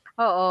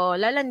 Oo,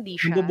 lalandi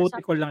siya.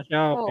 Butikol lang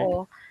siya, okay.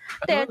 Oo.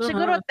 Then,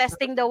 siguro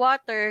testing the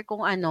water kung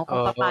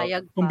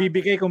papayag pa. Kung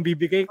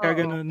bibigay ka,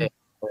 ganun.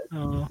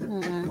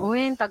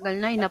 Uy, tagal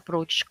na,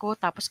 in-approach ko,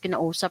 tapos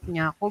kinausap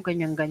niya ako,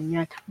 ganyan.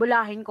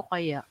 Bulahin ko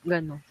kaya,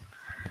 gano'n.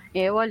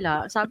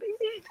 Wala. Sabi,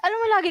 alam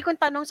mo, lagi kong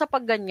tanong sa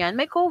pagganyan,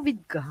 may COVID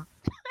ka?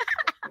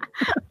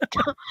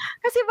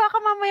 Kasi baka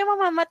mamaya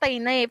mamamatay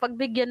na eh.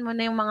 Pagbigyan mo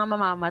na yung mga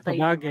mamamatay.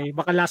 Sabagay,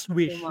 baka last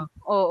wish. Diba?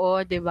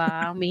 Oo,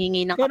 diba?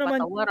 Humihingi ng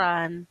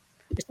kapatawaran.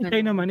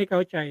 Chay naman,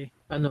 ikaw, Chay.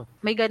 Ano?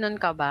 May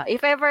ganun ka ba? If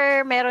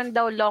ever meron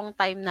daw long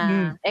time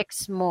na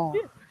ex mo,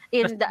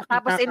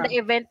 tapos in the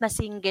event na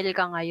single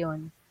ka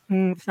ngayon,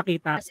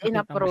 nakita. Tapos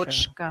in-approach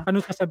ka.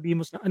 Anong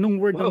sasabihin mo anong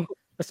word ang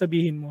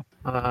sasabihin mo?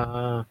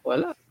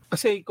 Wala.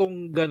 Kasi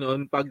kung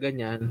ganun, pag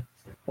ganyan,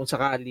 kung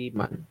sakali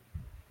man,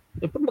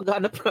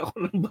 maghanap na ako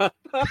ng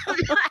bata.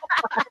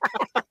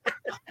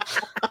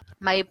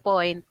 May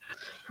point.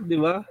 Di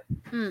ba?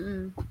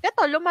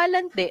 Ito,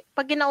 lumalandi.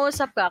 Pag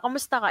kinausap ka,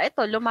 kamusta ka?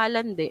 Ito,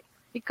 lumalandi.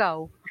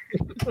 Ikaw.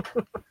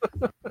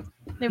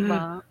 Di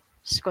ba?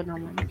 Diyos ko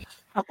naman.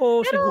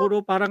 Ako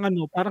siguro parang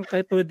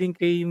kahit din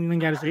kay yung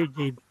nangyari sa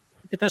Jade.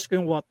 Itest ko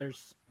yung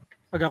waters.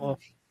 Pag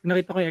ako,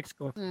 nakita ko yung ex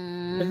ko.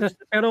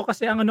 Pero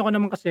kasi ang ano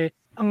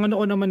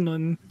ko naman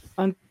nun,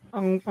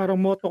 ang parang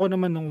motto ko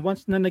naman nung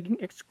once na naging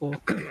ex ko,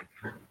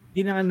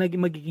 di na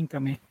naging magiging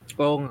kami.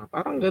 Oo nga,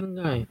 parang ganun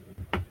nga eh.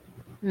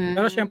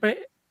 Pero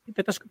syempre,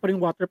 itetest ko pa rin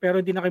water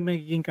pero hindi na kami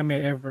magiging kami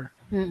ever.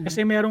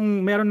 Kasi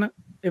meron na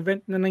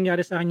event na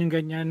nangyari sa akin yung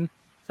ganyan.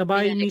 Sa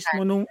bahay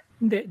mismo nung,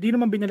 di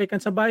naman binalikan,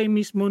 sa bahay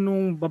mismo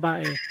nung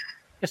babae.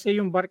 Kasi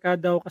yung barka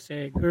daw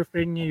kasi,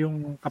 girlfriend niya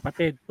yung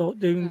kapatid. So,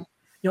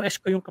 yung ex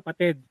ko yung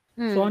kapatid.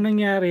 So, anong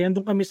nangyari,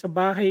 andun kami sa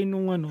bahay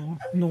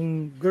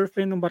nung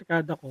girlfriend ng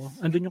barkada ko,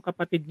 andun yung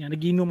kapatid niya,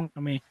 nagiinuman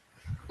kami.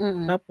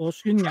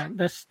 Tapos, yun nga,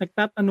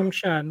 nagtatanong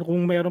siya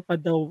kung mayroon pa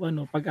daw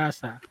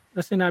pag-asa.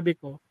 Tapos sinabi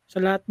ko, sa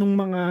lahat ng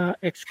mga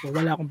ex ko,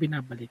 wala akong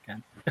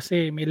binabalikan.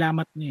 Kasi may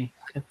lamat niya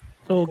eh.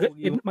 So,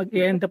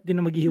 mag-end up din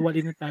na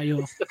maghihiwalay na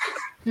tayo.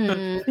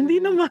 Hindi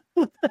naman.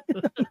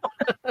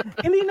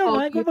 Hindi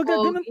naman. Kumbaga,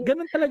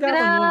 ganun talaga ako.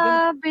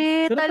 Grabe,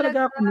 talaga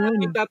ako nun.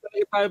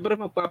 Tatanong tayo bro,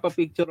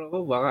 magpapapicture ako.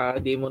 Baka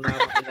di mo na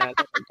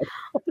makilala.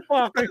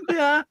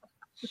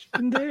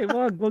 Hindi,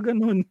 wag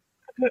ganun.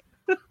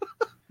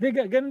 Hindi,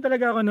 ganun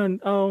talaga ako nun.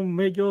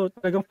 Medyo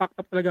talagang fucked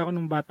up talaga ako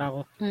nung bata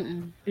ko.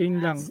 Yun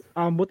lang.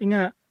 Buti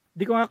nga,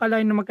 di ko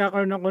akalain na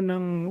magkakaroon ako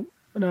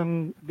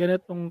ng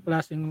ganitong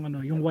klaseng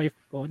yung wife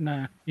ko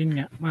na yun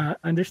nga,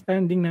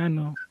 ma-understanding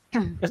na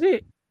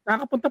kasi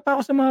Nakakapunta pa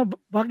ako sa mga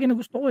bagay na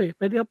gusto ko eh.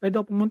 Pwede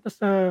ako pumunta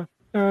sa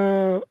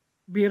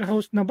beer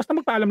house na basta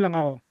magpaalam lang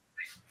ako.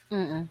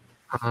 Mm.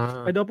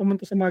 Pwede ako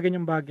pumunta sa mga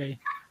ganyang bagay.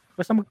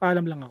 Basta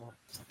magpaalam lang ako.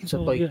 Sa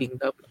Toy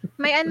Kingdom.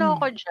 May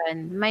ako dyan.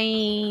 May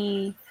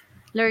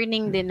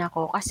learning din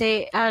ako.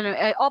 Kasi,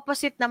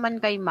 opposite naman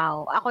kay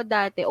Mau. Ako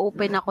dati,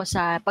 open ako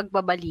sa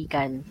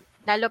pagbabalikan.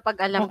 Lalo pag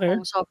alam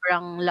kong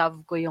sobrang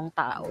love ko yung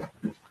tao.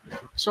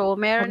 So,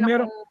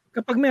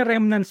 kapag may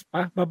remnants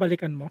pa,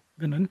 babalikan mo.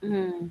 Ganun.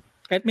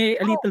 Kahit may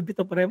a little bit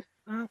of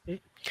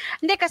okay.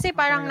 Hindi, kasi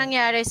parang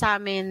nangyari sa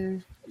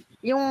amin,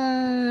 yung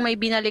may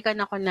binalikan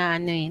ako na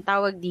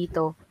tawag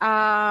dito.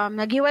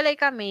 Naghiwalay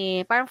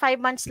kami, parang 5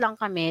 months lang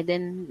kami,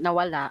 then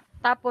nawala.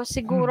 Tapos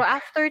siguro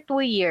after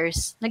 2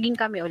 years, naging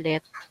kami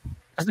ulit.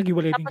 Tapos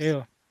naghiwalay din kayo?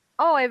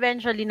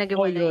 Eventually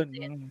naghiwalay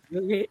din.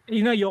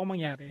 Yun na yung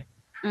mangyari.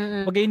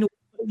 Pag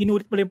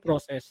inulit mo yung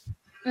process.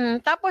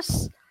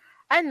 Tapos,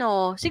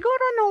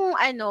 siguro nung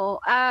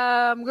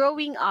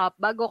growing up,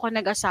 bago ako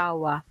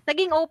nag-asawa,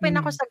 naging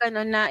open ako sa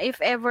ganun na if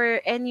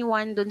ever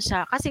anyone dun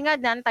sa, kasi nga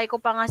nantay ko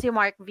pa nga si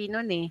Mark V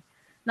nun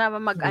na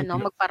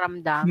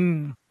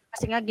magparamdam.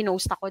 Kasi nga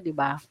ginost ako, di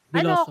ba?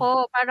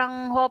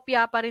 Parang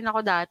hopya pa rin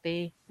ako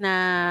dati na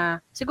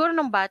siguro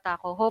nung bata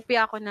ako,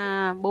 hopya ako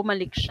na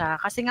bumalik siya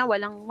kasi nga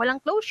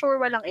walang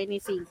closure, walang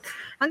anything.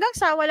 Hanggang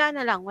sa wala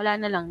na lang.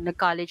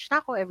 Nag-college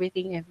na ako,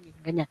 everything,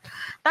 ganyan.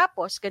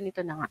 Tapos,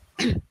 ganito na nga.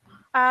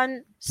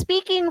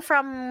 Speaking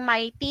from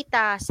my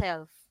tita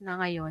self na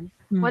ngayon,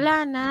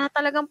 wala na.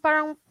 Talagang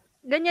parang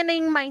ganyan na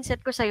yung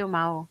mindset ko sa'yo,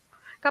 Mau.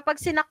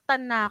 Kapag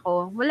sinaktan na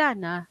ako, wala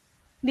na.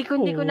 Hindi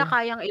ko na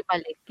kayang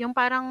ibalik. Yung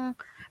parang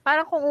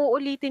kung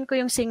uulitin ko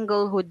yung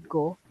singlehood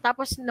ko,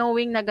 tapos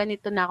knowing na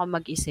ganito na ako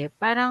mag-isip,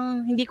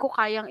 parang hindi ko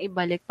kayang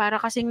ibalik. Para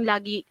kasing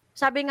lagi,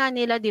 sabi nga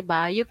nila, di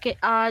ba,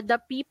 the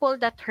people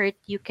that hurt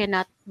you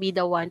cannot be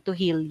the one to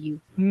heal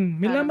you.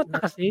 May lamat na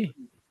kasi.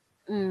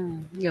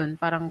 Yun,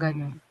 parang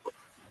gano'n.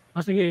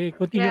 Sige,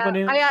 continue ko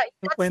na yung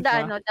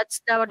kwento. That's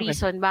the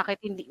reason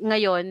bakit hindi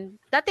ngayon.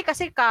 Dati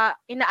kasi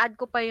ina-add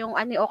ko pa yung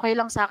okay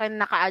lang sa akin,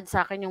 naka-add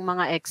sa akin yung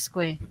mga ex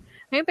ko eh.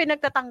 Ngayon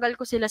pinagtatanggal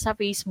ko sila sa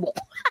Facebook.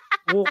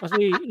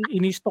 Kasi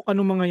ini-stalk ka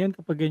ng mga yan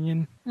kapag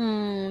ganyan.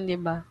 Di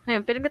ba?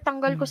 Ngayon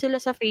pinagtatanggal ko sila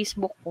sa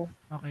Facebook ko.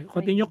 Okay,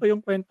 continue ko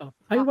yung kwento.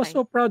 I was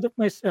so proud of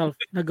myself.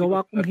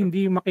 Nagawa kong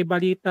hindi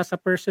makibalita sa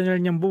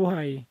personal niyang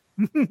buhay.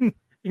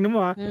 Tingnan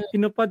mo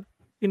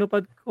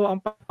tinupad ko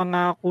ang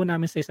pangako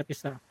namin sa isa't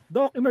isa.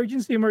 Doc,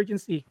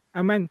 emergency.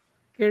 A man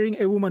carrying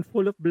a woman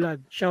full of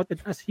blood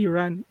shouted as he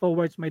ran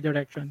towards my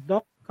direction.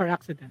 Doc, car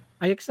accident.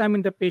 I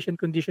examined the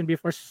patient condition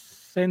before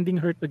sending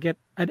her to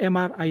get an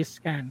MRI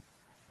scan.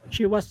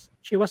 She was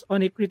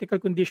on a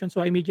critical condition,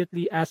 so I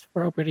immediately asked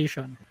for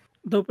operation.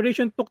 The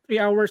operation took 3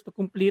 hours to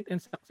complete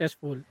and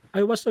successful.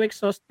 I was so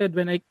exhausted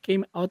when I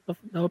came out of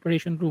the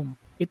operation room.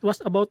 I was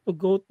about to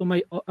go to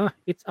my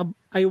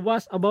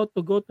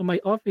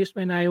office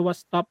when I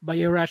was stopped by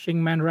a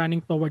rushing man running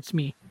towards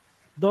me.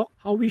 Doc,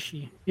 how is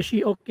she? Is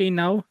she okay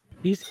now?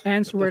 His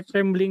hands were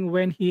trembling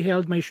when he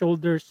held my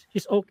shoulders.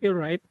 She's okay,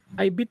 right?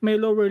 I bit my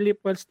lower lip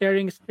while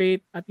staring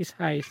straight at his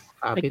eyes.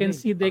 I can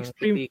see the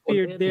extreme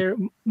fear there.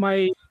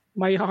 My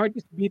heart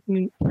is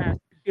beating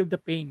fast to feel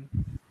the pain.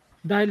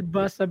 Dahil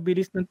ba sa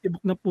bilis ng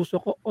tibok na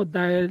puso ko o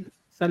dahil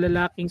sa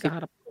lalaking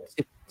kaharap ko?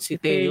 Si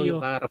Teo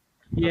yung kaharap.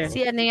 Yes.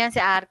 Si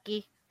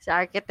Arky. Si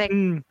architect.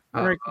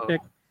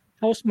 Architect.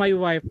 How's my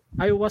wife?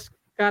 I was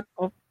cut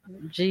off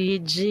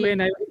GG.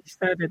 when I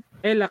started.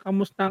 Ella,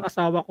 kamusta ang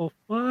asawa ko?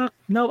 Fuck.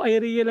 Now I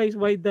realize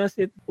why does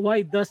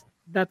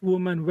that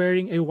woman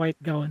wearing a white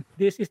gown?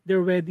 This is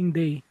their wedding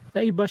day. Sa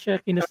iba siya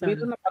kinasal.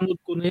 Sabi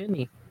napanood ko na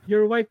yan eh.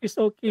 Your wife is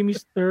okay,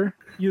 mister.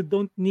 You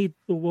don't need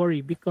to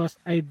worry because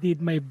I did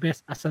my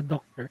best as a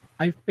doctor.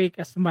 I fake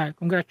a smile.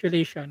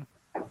 Congratulations.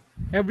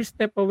 Every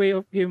step away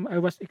of him, I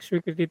was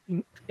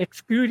excruciating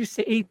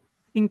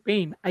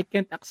pain. I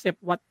can't accept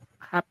what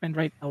happened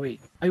right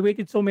away. I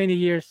waited so many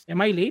years.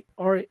 Am I late?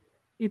 Or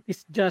it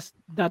is just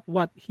that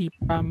what he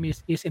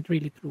promised isn't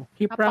really true?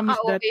 He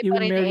promised that he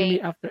will marry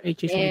me after I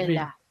chase my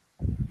dream.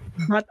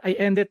 But I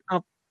ended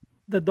up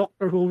the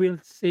doctor who will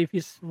save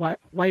his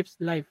wife's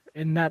life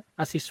and not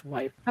as his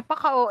wife.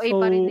 Napaka-OA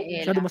pa rin ni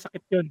Ella. Masyado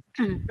masakit yun.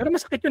 Pero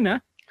masakit yun, ha?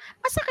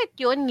 Masakit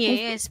yun,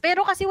 yes.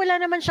 Pero kasi wala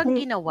naman siyang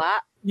ginawa.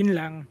 Yun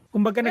lang.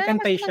 Kumbaga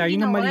nag-antay siya,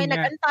 yun ang mali niya.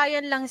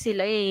 Nag-antayan lang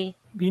sila eh.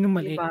 Yun ang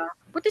mali. Diba?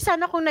 Buti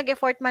sana kung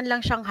nag-effort man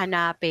lang siyang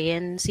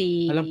hanapin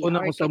si Alam ko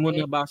na kung saan mo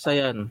nabasa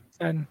yan.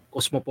 Saan?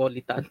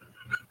 Cosmopolitan.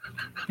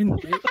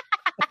 Hindi.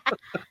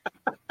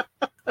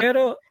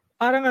 Pero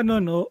parang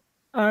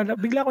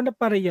bigla ko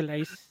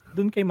na-realize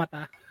doon kay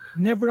Mata.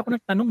 Never ako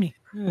nagtanong eh.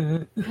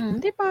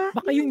 Di ba?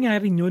 Baka yun nga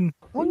rin yun.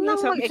 Huwag nang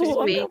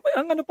mag-expect.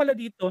 Ang ano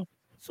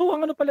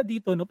pala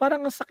dito,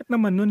 parang ang sakit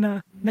naman nun na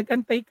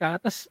nag-antay ka,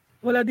 tas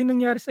wala din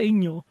nangyari sa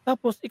inyo,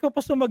 tapos ikaw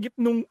pa sumagip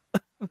nung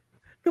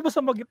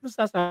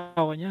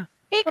sasawa niya.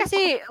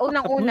 Kasi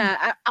unang-una,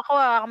 ako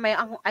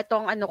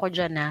itong ko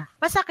dyan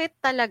masakit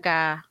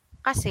talaga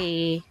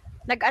kasi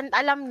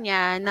alam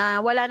niya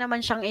na wala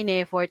naman siyang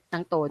in-effort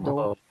ng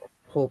todo.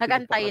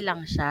 Nag-antay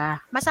lang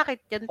siya.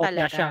 Masakit yun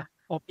talaga.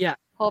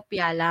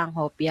 Hopya lang,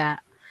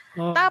 hopya.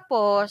 Oh.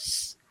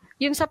 Tapos,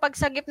 yung sa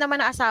pagsagip naman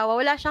ng asawa,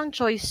 wala siyang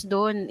choice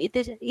doon. It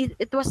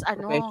was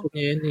Profession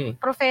niya yun eh.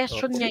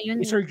 Profession niya yun.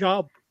 It's her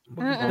job.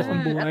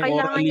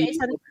 Kailangan niya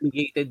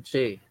obligated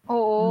siya eh.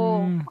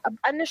 Oo.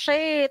 Ano siya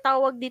eh,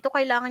 tawag dito,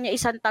 kailangan niya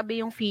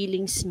isantabi yung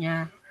feelings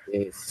niya.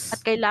 Yes.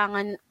 At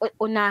kailangan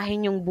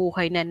unahin yung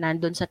buhay na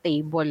nandun sa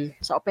table,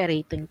 sa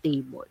operating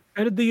table.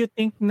 Pero do you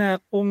think na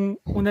kung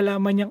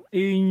nalaman niya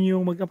yun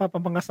yung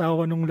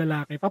magpapapangasawa ng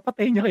lalaki,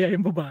 papatayin niya kaya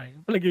yung babae?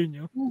 Palagay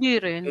niyo?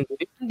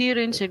 Hindi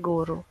rin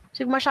siguro.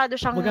 Masyado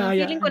siyang,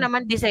 feeling ko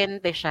naman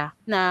decente siya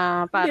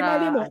na para... Hindi,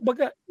 mali mo.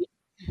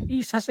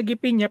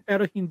 Isasagipin niya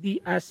pero hindi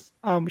as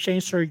siya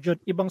yung surgeon,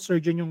 ibang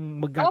surgeon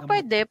yung maggagamot.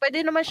 Pwede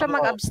naman siya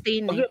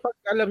mag-abstain eh. Pag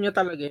alam niya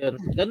talaga yun,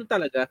 ganun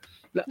talaga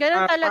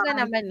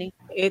naman eh.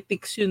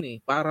 Ethics yun eh,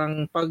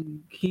 parang pag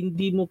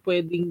hindi mo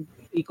pwedeng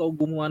ikaw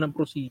gumawa ng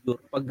procedure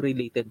pag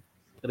related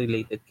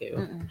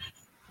kayo.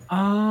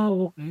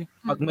 Okay.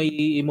 Pag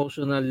may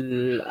emotional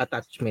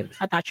attachment.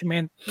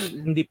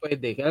 Hindi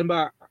pwede. Kaya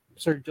ba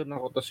surgeon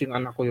ako tapos yung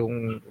anak ko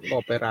yung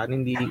operahan,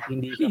 hindi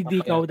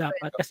ikaw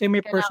dapat kasi may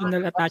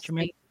personal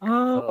attachment.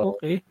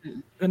 Okay.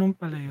 Ganun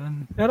pala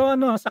yun. Pero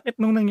sakit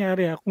nung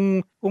nangyari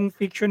kung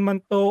fiction man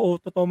to o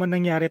totoo man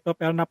nangyari to,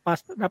 pero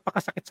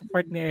napakasakit sa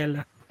part ni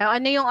Ella.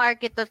 Ano yung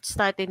architects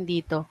natin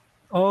dito?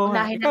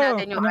 Unahin na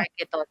natin yung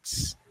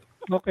architects.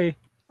 Okay.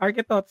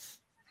 Architects.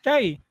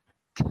 Chay,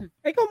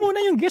 ikaw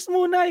muna yung guest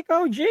muna,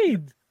 ikaw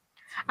Jade.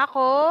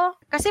 Ako?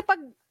 Kasi pag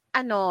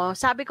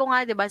sabi ko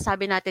nga, 'di ba,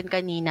 sabi natin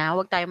kanina,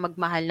 huwag tayong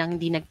magmahal ng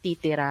hindi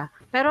nagtitira.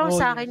 Pero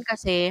sa akin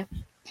kasi,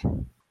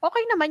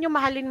 okay naman yung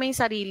mahalin mo yung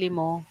sarili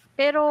mo.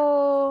 Pero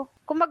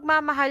kung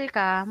magmamahal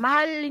ka,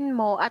 mahalin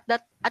mo at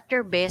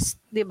your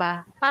best, 'di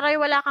ba? Para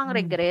wala kang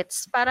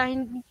regrets, para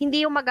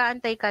hindi yung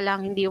mag-aantay ka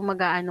lang, hindi yung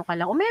mag-aano ka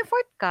lang.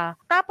 Umeffort ka.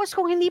 Tapos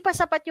kung hindi pa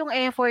sapat yung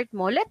effort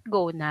mo, let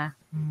go na.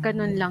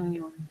 Ganun lang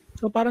 'yun.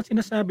 So parang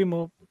sinasabi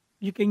mo,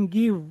 you can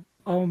give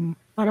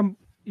parang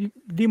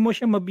di mo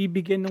siya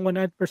mabibigyan ng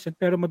 100%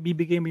 pero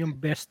mabibigay mo yung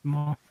best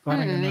mo.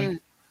 Parang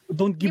ganun.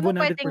 Don't give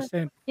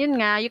 100%. Yun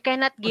nga, you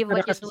cannot give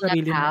what you do not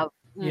have.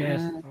 Yes,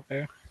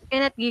 okay.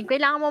 Cannot give.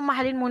 Kailangan mo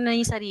mahalin muna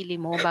yung sarili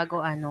mo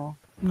bago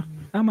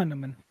Tama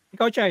naman.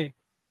 Ikaw, Chay,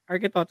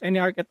 architects,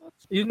 any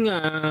architects? Yun nga,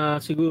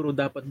 siguro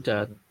dapat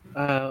dyan,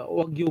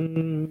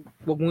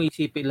 wag mong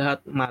isipin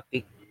lahat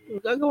matik.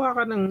 Gagawa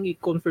ka ng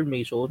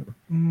confirmation.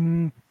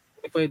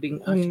 Hindi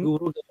pwedeng,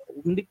 siguro,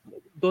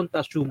 don't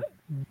assume.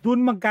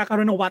 Doon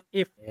magkakaroon ng what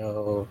if.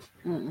 Huwag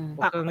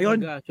kang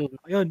mag-assume.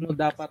 Ayun.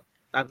 Dapat,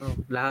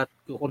 lahat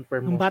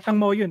ko-confirm mo. Yung batang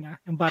mo yun,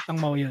 Yung batang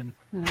mo yun.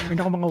 Yun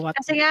ako mga what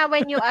Kasi nga,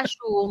 when you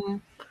assume,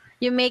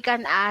 you make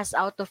an ass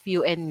out of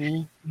you and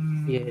me.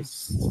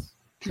 Yes.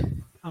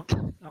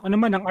 Ako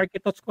naman, ang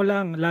architects ko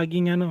lang,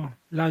 laging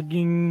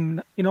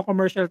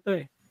commercial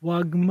to eh.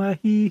 Huwag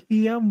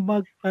mahihiyang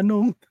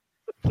magtanong.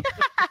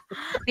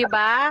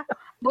 Diba?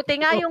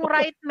 Buti nga yung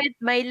right med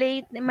may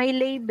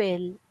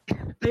label.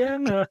 Kaya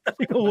nga,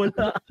 ikaw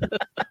wala.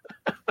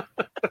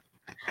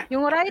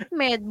 Yung right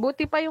med,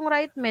 buti pa yung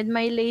right med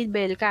may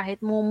label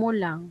kahit mumu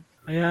lang.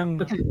 Kaya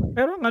nga.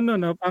 Pero ang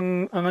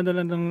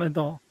lang ng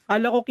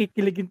kala ko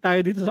kikiligin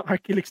tayo dito sa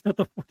Arkiligs na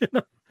to.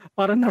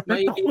 Para na-hurt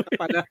ako.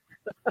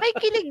 May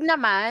kilig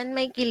naman,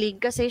 may kilig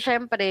kasi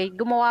syempre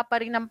gumawa pa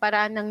rin ng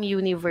paraan ng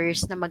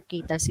universe na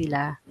magkita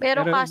sila.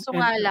 Pero kaso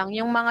nga lang,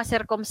 yung mga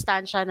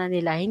sirkumstansya na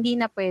nila, hindi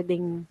na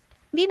pwede.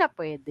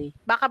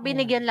 Baka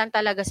binigyan lang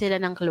talaga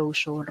sila ng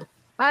closure.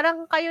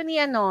 Parang kayo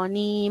ni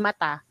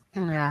Mata.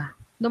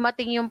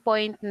 Dumating yung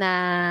point na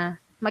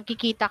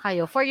magkikita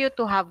kayo for you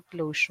to have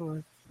closure.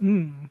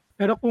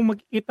 Pero kung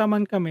magkikita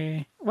man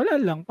kami, wala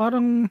lang.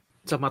 Parang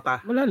sa mata.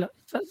 Wala lang.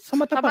 Sa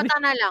mata pa rin. Sa mata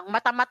na lang.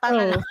 Mata-mata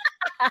na lang.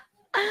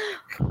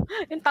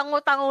 Yung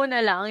tango-tango na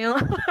lang. Yung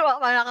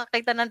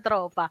nakakita ng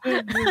tropa.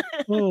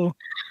 Oo.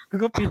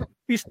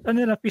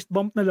 Fist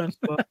bump na lang.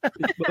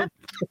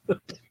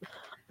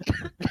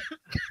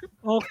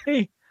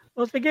 Okay.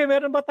 O sige,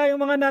 meron ba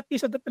tayong mga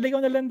natis at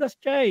talagang nalandas,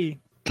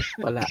 Chay?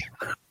 Wala.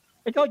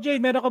 Ikaw, Jade,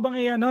 meron ka bang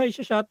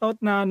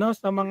i-shoutout na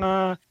sa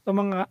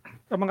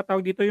mga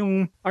tawag dito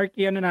yung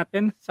Arki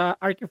natin sa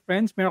Arki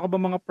Friends? Meron ka ba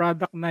mga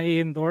product na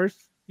i-endorse?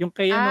 Yung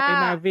kay kay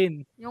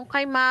Mavin. Yung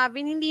kay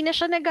Mavin, hindi na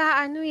siya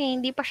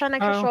hindi pa siya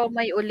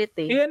nag-showmay ulit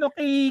eh.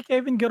 Kay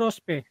Kevin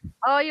Gerospe.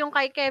 Yung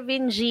kay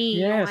Kevin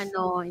G, yes.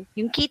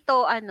 yung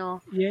Keto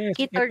yes,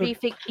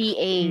 Ketorific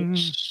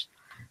PH.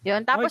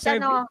 Yun, tapos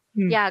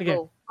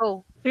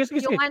go.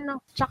 Sige.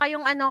 Yung tsaka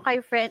yung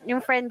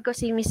yung friend ko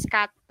si Miss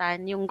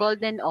Catan, yung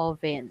Golden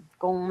Oven.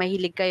 Kung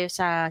mahilig kayo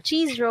sa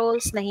cheese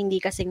rolls na hindi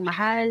kasing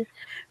mahal,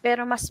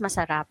 pero mas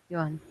masarap,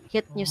 yun.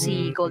 Hit nyo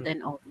si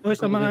Golden Oven.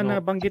 Sa mga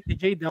nabanggit ni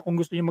Jade, kung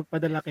gusto niyo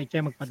magpadala kay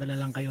Che, magpadala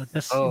lang kayo.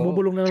 Tapos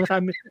ibubulong na lang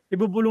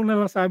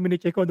sa amin ni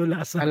Che kung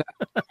ano lasa.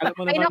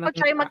 Ay naku,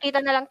 Che,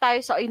 magkita na lang tayo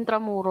sa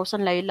Intramuros,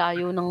 ang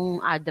layo-layo ng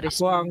address.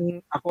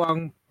 Ako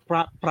ang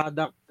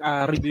product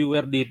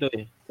reviewer dito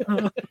eh.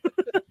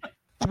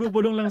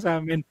 Ibubulong lang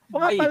sa amin. O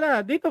nga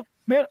pala, dito,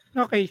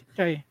 okay,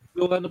 Chay.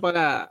 Yung ano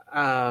pala,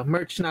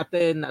 merch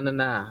natin,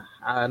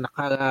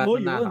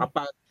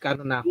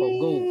 nakapag-ano na ako,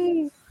 go.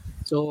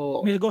 So,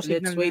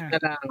 let's wait na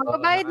lang.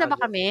 Magbabayad na ba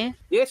kami?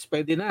 Yes,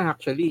 pwede na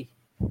actually.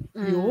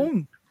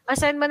 Yung.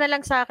 Send mo na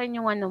lang sa akin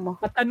yung ano mo.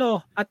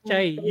 At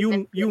Chay,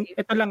 yung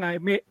ito lang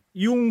may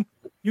yung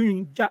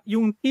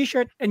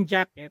t-shirt and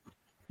jacket,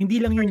 hindi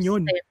lang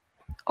yun.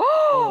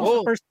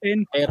 Oh! First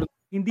 10,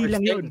 hindi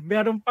lang yun.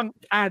 Meron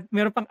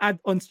pang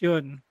add-ons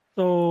yun.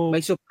 So,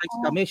 may surprise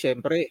kami,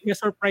 syempre. May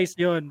surprise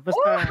yun.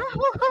 Basta,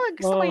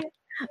 gusto ko yun.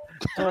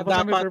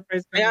 Dapat,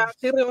 kaya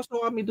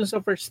seryoso kami dun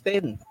sa first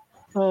 10.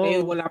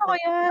 Wala pa,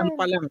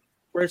 pa lang.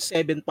 First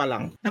 7 pa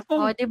lang.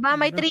 Diba?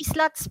 May 3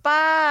 slots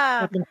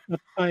pa.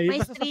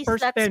 May 3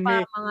 slots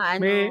pa, mga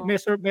ano.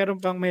 May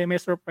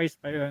surprise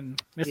pa yun.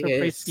 May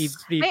surprise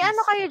freebies. May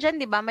ano kayo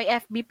dyan, diba? May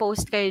FB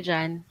post kayo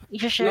dyan.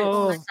 I-share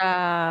ko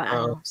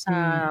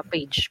sa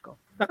page ko.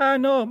 Saka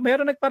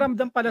meron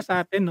nagparamdam pala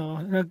sa atin,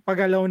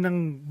 nagpagalaw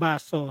ng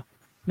baso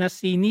na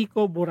si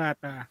Nico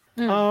Burata.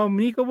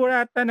 Nico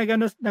Burata,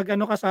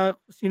 nagano ka sa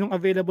sinong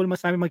available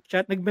masami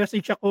mag-chat.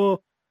 Nag-message ako,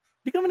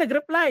 di ka naman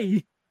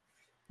nag-reply.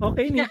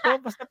 Okay, Nico,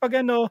 basta pag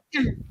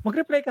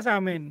mag-reply ka sa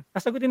amin.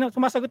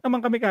 Sumasagot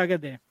naman kami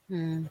kagad eh.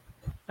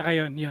 Saka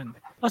yun.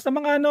 O sa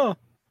mga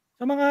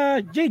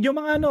Jade,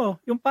 yung mga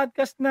yung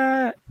podcast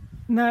na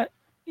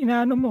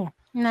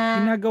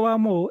ginagawa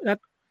mo, at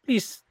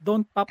please,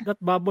 don't pop that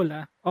bubble,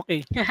 ha?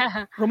 Okay.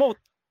 Promote.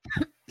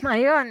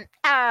 Ayun.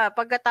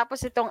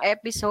 Pagkatapos itong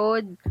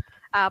episode,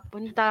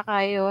 punta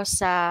kayo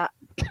sa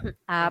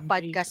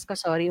podcast ko.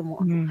 Sorry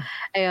mo.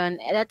 Ayun.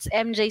 That's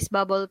MJ's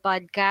Bubble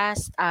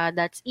Podcast.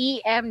 That's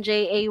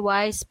EMJAY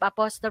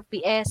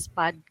apostrophe S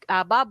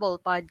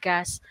Bubble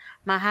Podcast.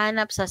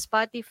 Mahanap sa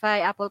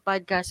Spotify, Apple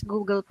Podcast,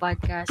 Google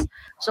Podcast.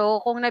 So,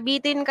 kung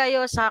nabitin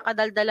kayo sa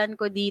kadaldalan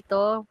ko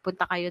dito,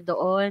 punta kayo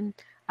doon.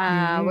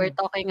 We're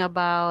talking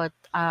about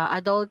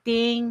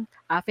adulting,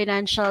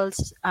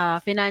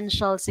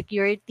 financial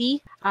security,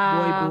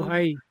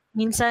 buhay.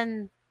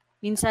 Minsan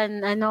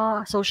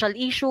social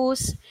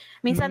issues,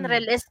 minsan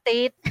real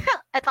estate.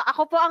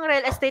 Ako po ang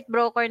real estate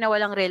broker na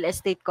walang real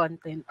estate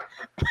content.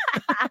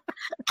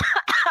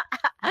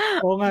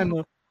 Oo nga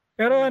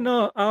Pero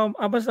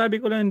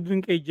sabi ko lang dun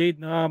kay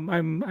Jade,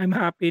 I'm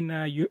happy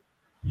na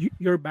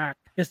you're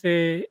back.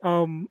 Kasi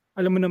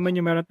alam mo naman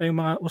yung meron tayong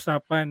mga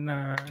usapan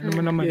na alam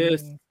mo naman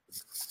yes.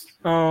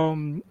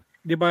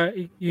 Di ba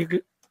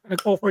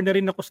nag-offer na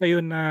rin ako sa iyo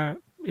na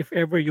if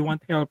ever you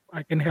want help,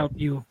 I can help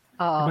you.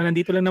 Diba,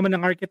 nandito lang naman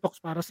ang Arkiligs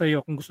para sa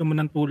iyo kung gusto mo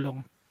ng tulong.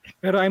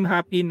 Pero I'm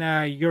happy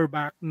na you're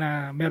back,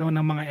 na meron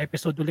ng mga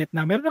episode ulit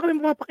na meron na kami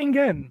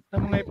mapapakinggan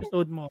sa mga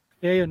episode mo.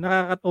 Kaya yun,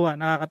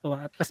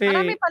 nakakatuwa. Kasi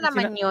marami pa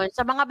naman yun.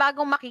 Sa mga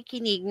bagong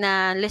makikinig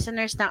na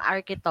listeners ng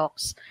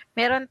Arkiligs,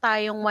 meron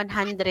tayong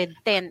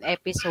 110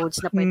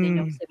 episodes na pwede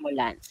niyong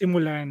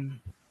simulan.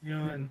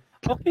 Yun.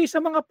 Okay,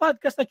 sa mga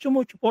podcast na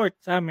sumusupport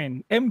sa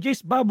amin,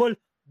 MJ's Bubble,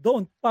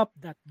 don't pop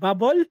that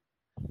bubble.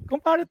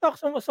 Kumpare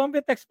Talks, Zombie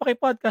Text,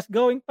 Paki-Podcast,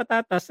 Going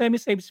Patatas,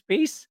 Semi-Save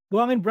Space,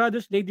 Buhangin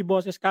Brothers, Lady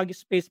Bosses, Kagi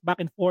Space,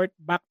 Back and Forth,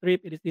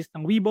 Backtrip, It is this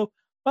ng Weibo,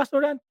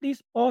 Pastorant, Please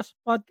Pause,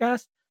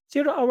 Podcast,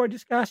 0 Hour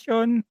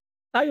Discussion,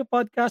 Tayo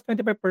Podcast,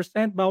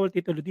 25%, Bawal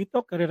Titulo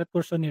Dito, Karera at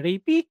Kurso ni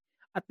Rapey,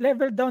 at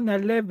level down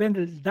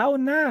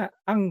na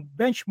ang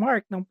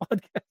benchmark ng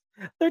podcast.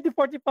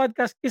 30-40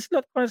 Podcast,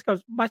 Kislot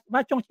Chronicles,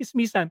 Machong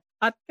Chismisan,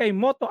 at kay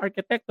Moto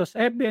Arquitectos,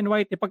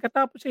 FBNYT.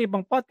 Pagkatapos sa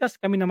ibang podcast,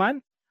 kami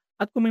naman.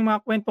 At kung may mga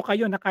kwento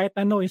kayo na kahit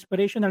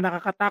inspirational,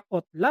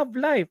 nakakatakot, love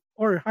life,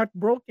 or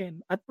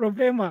heartbroken, at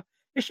problema,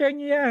 i-share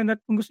nyo yan. At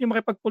kung gusto nyo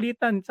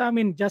makipagkulitan sa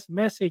amin, just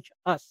message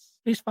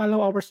us. Please follow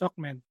our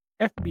Sockman,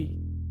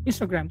 FB,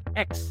 Instagram,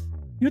 X,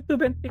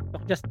 YouTube, and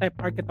TikTok. Just type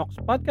Arkiligs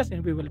Podcast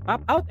and we will pop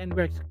out, and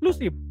we're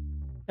exclusive.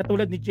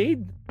 Katulad ni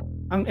Jade,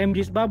 ang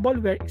MJ's Bubble,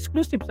 we're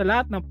exclusive sa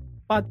lahat ng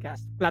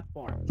podcast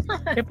platform.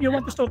 If you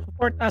want to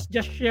support us,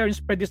 just share and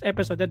spread this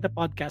episode and the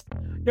podcast.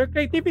 Your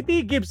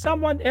creativity gives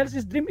someone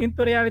else's dream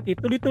into reality.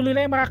 Tuloy-tuloy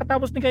lang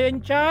makakatapos ni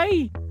Kayan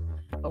Chay.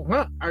 Oo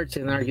nga, arts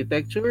and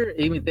architecture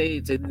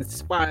imitates and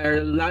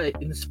inspires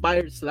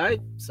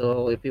life.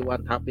 So if you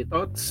want happy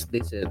thoughts,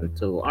 listen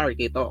to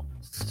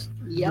Arkiligs.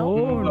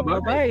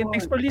 Bye-bye. And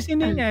thanks for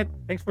listening.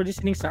 Thanks for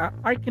listening sa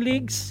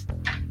Arkiligs.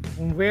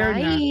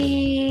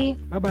 Bye.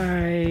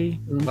 Bye-bye.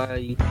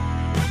 Bye.